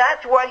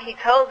 That's why he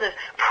tells us,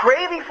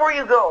 pray before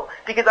you go,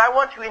 because I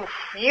want to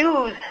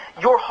infuse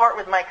your heart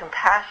with my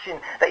compassion,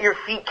 that your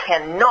feet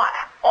cannot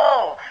at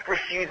all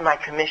refuse my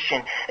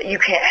commission, that you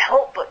can't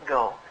help but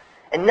go,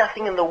 and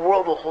nothing in the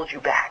world will hold you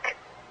back.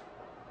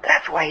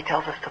 That's why he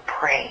tells us to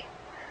pray.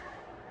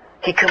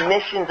 He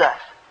commissions us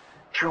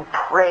to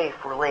pray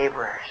for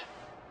laborers.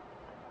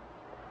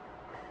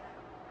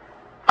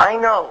 I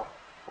know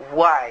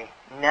why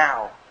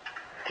now,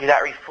 through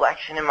that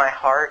reflection in my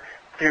heart,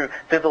 through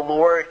the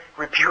Lord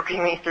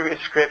rebuking me through his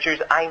scriptures,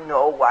 I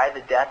know why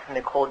the death of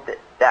Nicole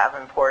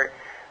Davenport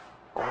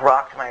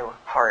rocked my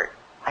heart.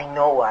 I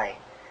know why.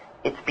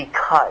 It's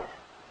because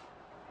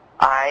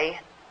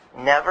I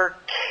never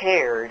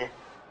cared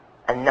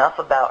enough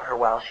about her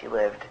while she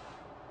lived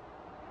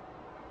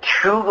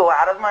to go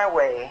out of my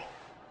way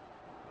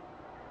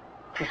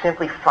to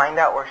simply find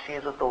out where she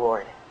is with the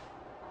Lord.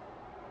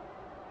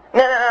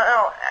 No.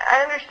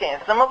 I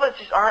understand. Some of us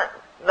just aren't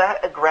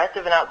that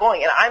aggressive and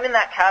outgoing, and I'm in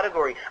that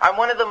category. I'm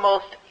one of the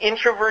most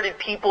introverted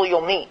people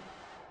you'll meet.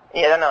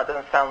 Yeah, I know it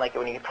doesn't sound like it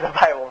when you put a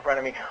Bible in front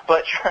of me,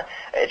 but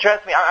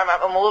trust me,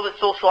 I'm a little bit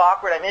social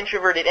awkward. I'm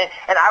introverted, and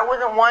I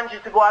wasn't one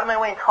just to go out of my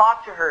way and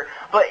talk to her.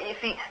 But you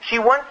see, she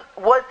once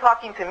was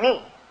talking to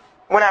me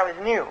when I was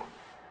new.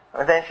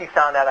 And then she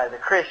found out I was a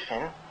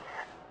Christian.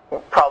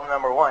 Problem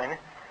number one.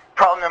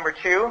 Problem number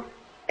two,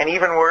 and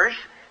even worse,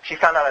 she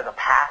found out I was a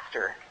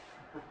pastor.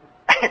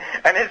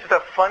 And it's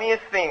the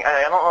funniest thing.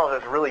 I don't know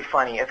if it's really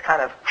funny. It's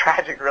kind of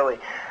tragic, really.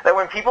 That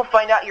when people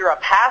find out you're a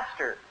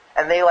pastor,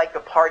 and they like the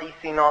party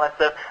scene and all that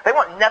stuff, they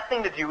want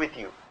nothing to do with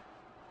you.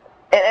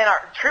 And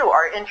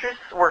our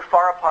interests were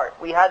far apart.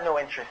 We had no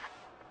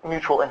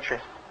mutual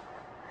interest.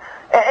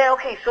 And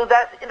okay, so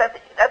that's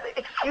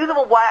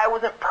excusable why I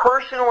wasn't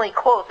personally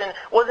close and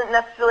wasn't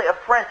necessarily a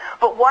friend.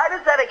 But why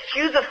does that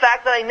excuse the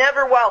fact that I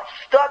never, while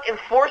stuck and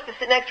forced to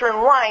sit next to her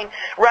in line,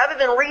 rather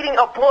than reading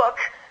a book,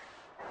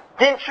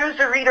 didn't choose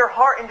to read her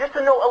heart and just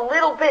to know a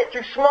little bit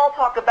through small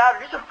talk about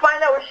her, just to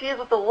find out where she is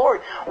with the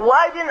Lord?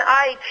 Why didn't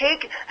I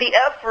take the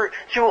effort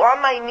to,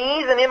 on my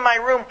knees and in my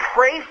room,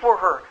 pray for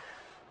her?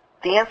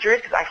 The answer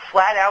is because I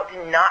flat out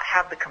did not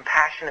have the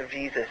compassion of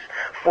Jesus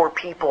for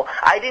people.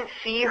 I didn't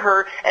see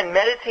her and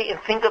meditate and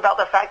think about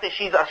the fact that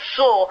she's a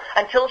soul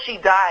until she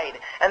died.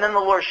 And then the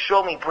Lord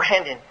showed me,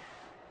 Brandon,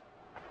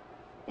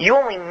 you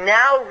only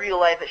now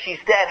realize that she's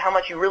dead, how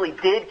much you really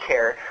did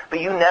care, but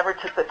you never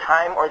took the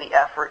time or the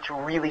effort to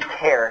really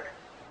care,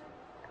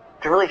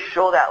 to really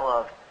show that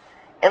love.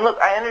 And look,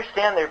 I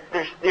understand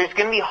there's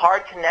going to be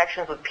hard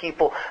connections with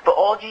people, but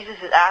all Jesus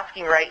is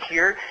asking right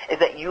here is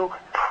that you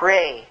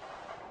pray.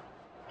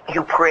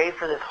 You pray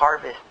for this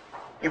harvest.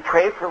 You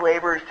pray for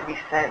laborers to be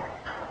sent.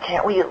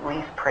 Can't we at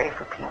least pray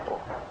for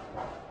people?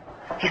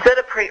 He said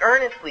to pray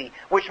earnestly,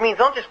 which means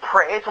don't just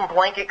pray some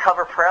blanket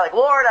cover prayer like,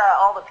 Lord,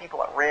 all the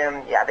people at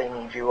RIM, yeah, they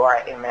need you. All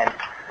right, amen.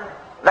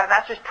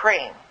 That's just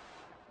praying. And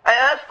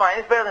that's fine.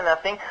 It's better than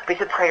nothing. But he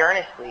said pray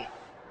earnestly.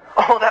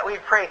 Oh, that we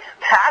pray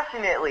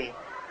passionately.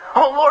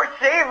 Oh, Lord,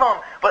 save them.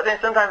 But then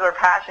sometimes our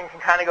passion can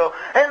kind of go,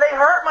 and they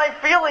hurt my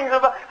feelings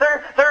about,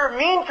 they're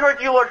mean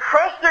towards you, Lord.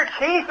 Crush their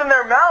teeth in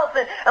their mouth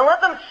and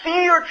let them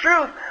see your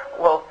truth.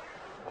 Well,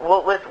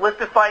 let's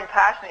define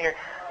passion here.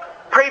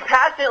 Pray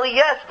passionately,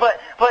 yes, but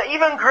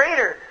even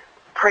greater,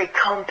 pray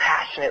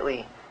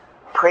compassionately.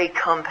 Pray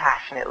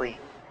compassionately.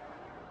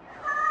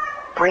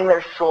 Bring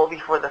their soul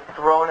before the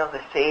throne of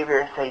the Savior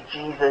and say,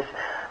 Jesus,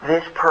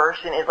 this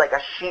person is like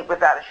a sheep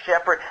without a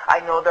shepherd. I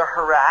know they're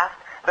harassed.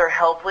 They're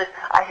helpless.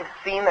 I have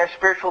seen their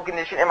spiritual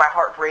condition and my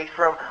heart breaks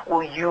for them.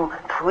 Will you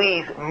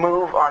please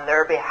move on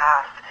their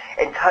behalf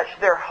and touch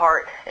their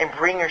heart and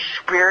bring your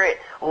spirit,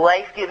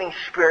 life-giving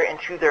spirit,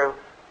 into their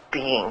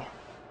being?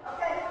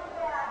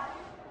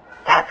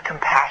 That's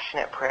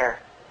compassionate prayer.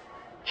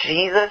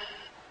 Jesus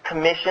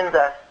commissions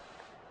us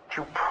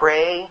to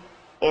pray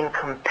in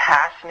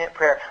compassionate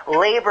prayer.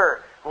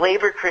 Labor,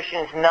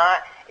 Christian, is not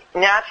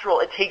natural.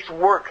 It takes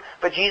work.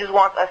 But Jesus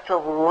wants us to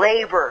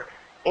labor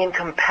in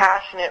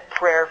compassionate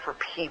prayer for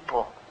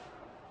people.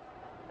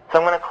 So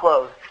I'm going to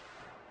close.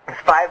 There's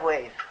 5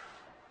 ways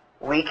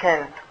we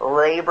can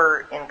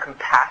labor in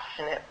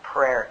compassionate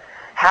prayer.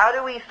 How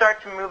do we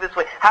start to move this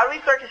way? How do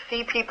we start to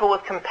see people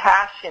with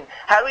compassion?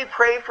 How do we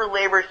pray for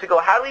laborers to go?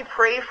 How do we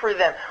pray for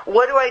them?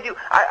 What do I do?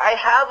 I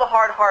have a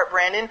hard heart,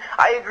 Brandon.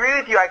 I agree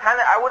with you.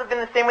 I would have been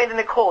the same way to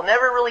Nicole.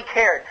 Never really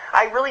cared.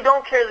 I really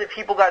don't care that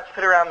people got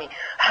put around me.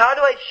 How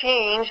do I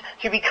change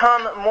to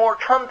become more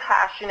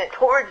compassionate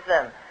towards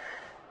them?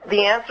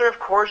 The answer, of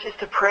course, is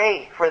to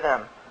pray for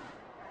them.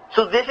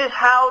 So this is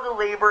how to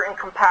labor in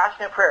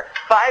compassionate prayer.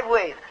 5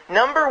 ways.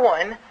 Number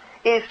 1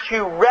 is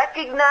to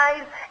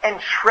recognize and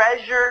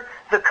treasure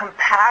the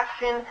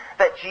compassion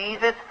that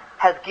Jesus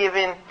has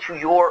given to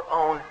your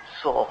own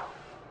soul.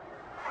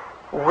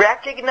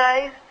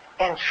 Recognize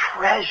and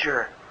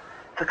treasure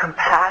the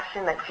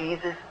compassion that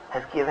Jesus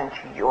has given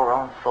to your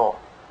own soul.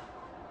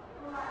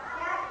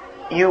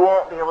 You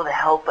won't be able to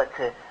help but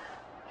to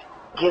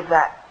give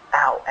that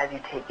out as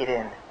you take it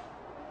in.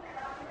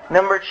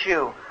 Number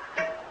 2,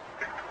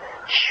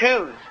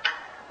 choose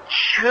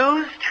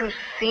to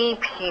see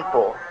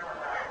people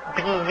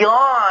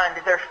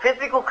beyond their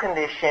physical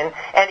condition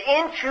and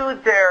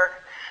into their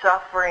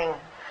suffering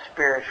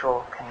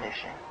spiritual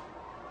condition.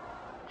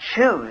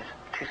 Choose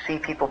to see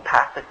people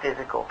past the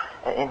physical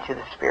and into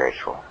the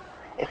spiritual.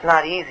 It's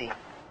not easy.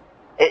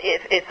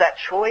 It's that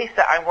choice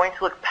that I'm going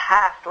to look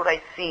past what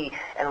I see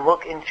and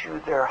look into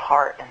their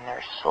heart and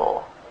their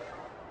soul.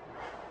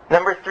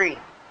 Number 3,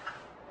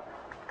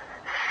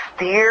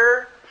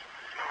 steer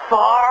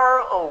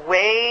far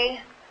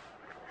away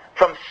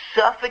from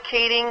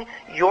suffocating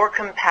your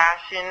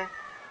compassion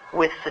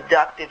with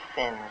seductive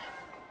sins.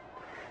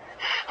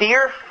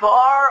 Steer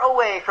far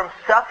away from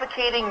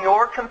suffocating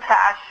your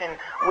compassion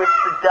with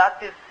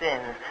seductive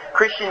sins.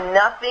 Christian,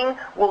 nothing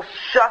will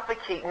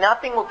suffocate,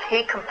 nothing will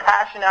take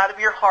compassion out of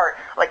your heart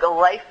like a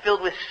life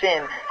filled with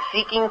sin,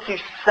 seeking to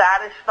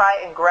satisfy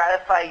and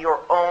gratify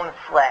your own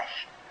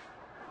flesh.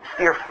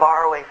 Steer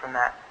far away from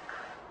that.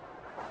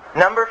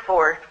 Number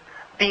 4,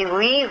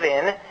 believe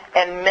in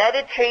and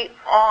meditate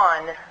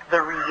on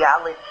the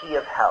reality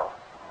of hell.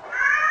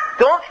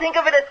 Don't think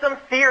of it as some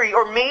theory,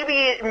 or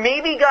maybe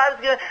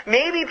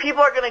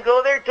people are going to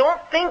go there.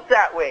 Don't think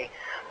that way.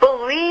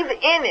 Believe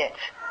in it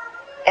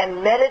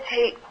and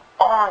meditate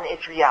on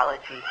its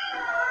reality.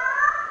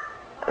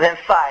 And then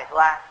 5,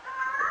 last,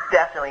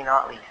 definitely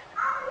not least,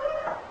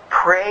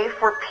 pray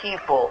for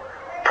people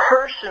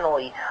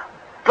personally,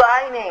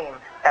 by name,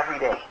 every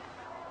day.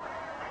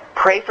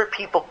 Pray for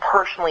people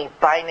personally,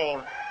 by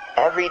name,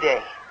 every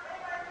day.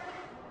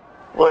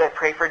 Lord, I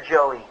pray for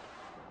Joey.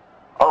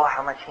 Oh,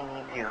 how much he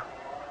needs you.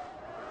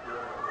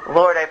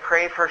 Lord, I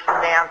pray for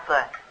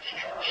Samantha.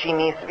 She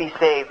needs to be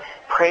saved.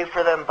 Pray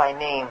for them by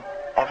name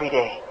every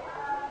day.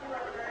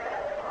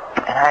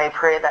 And I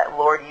pray that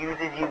Lord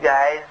uses you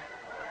guys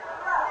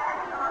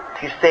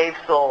to save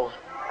souls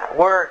at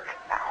work,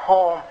 at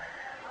home,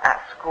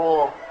 at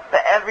school,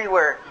 but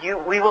everywhere.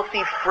 We will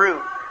see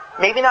fruit.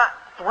 Maybe not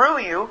through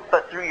you,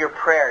 but through your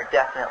prayer,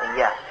 definitely,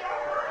 yes.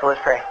 So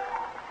let's pray.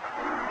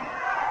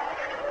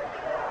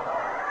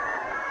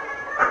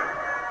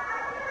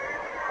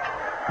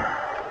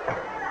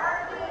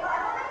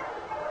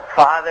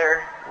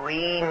 Father,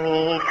 we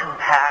need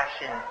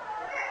compassion.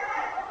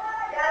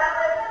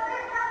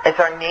 It's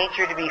our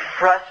nature to be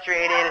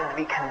frustrated and to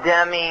be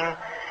condemning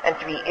and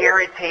to be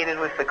irritated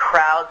with the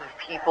crowds of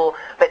people.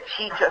 But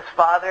teach us,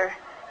 Father,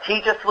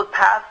 teach us to look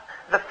past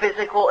the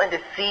physical and to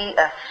see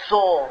a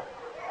soul,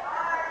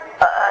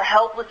 a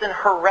helpless and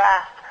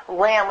harassed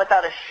lamb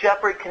without a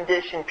shepherd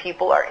condition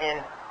people are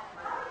in.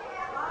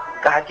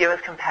 God, give us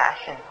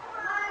compassion.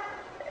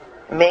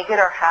 Make it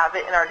our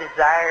habit and our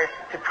desire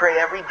to pray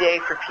every day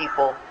for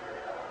people,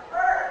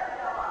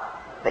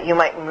 that you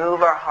might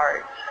move our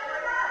hearts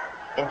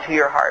into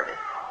your harvest.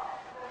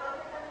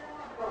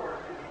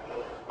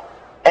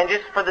 And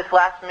just for this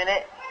last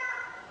minute,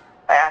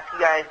 I ask you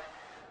guys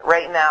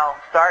right now,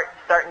 start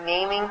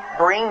naming,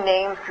 bring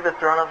names to the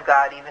throne of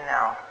God even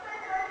now.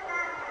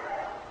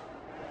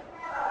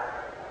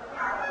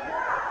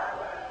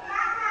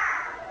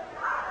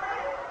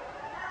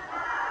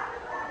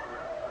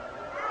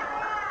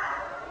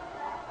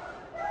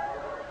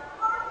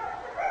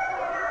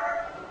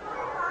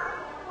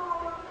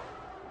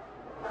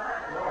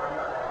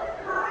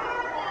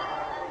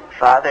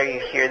 Father, you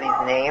hear these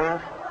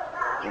names,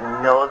 you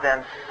know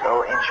them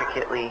so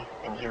intricately,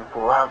 and you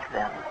love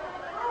them.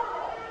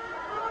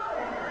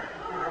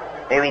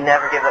 May we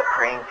never give up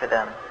praying for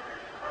them.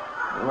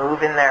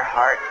 Move in their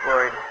hearts,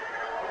 Lord.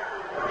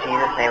 In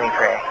Jesus' name we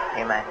pray.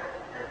 Amen.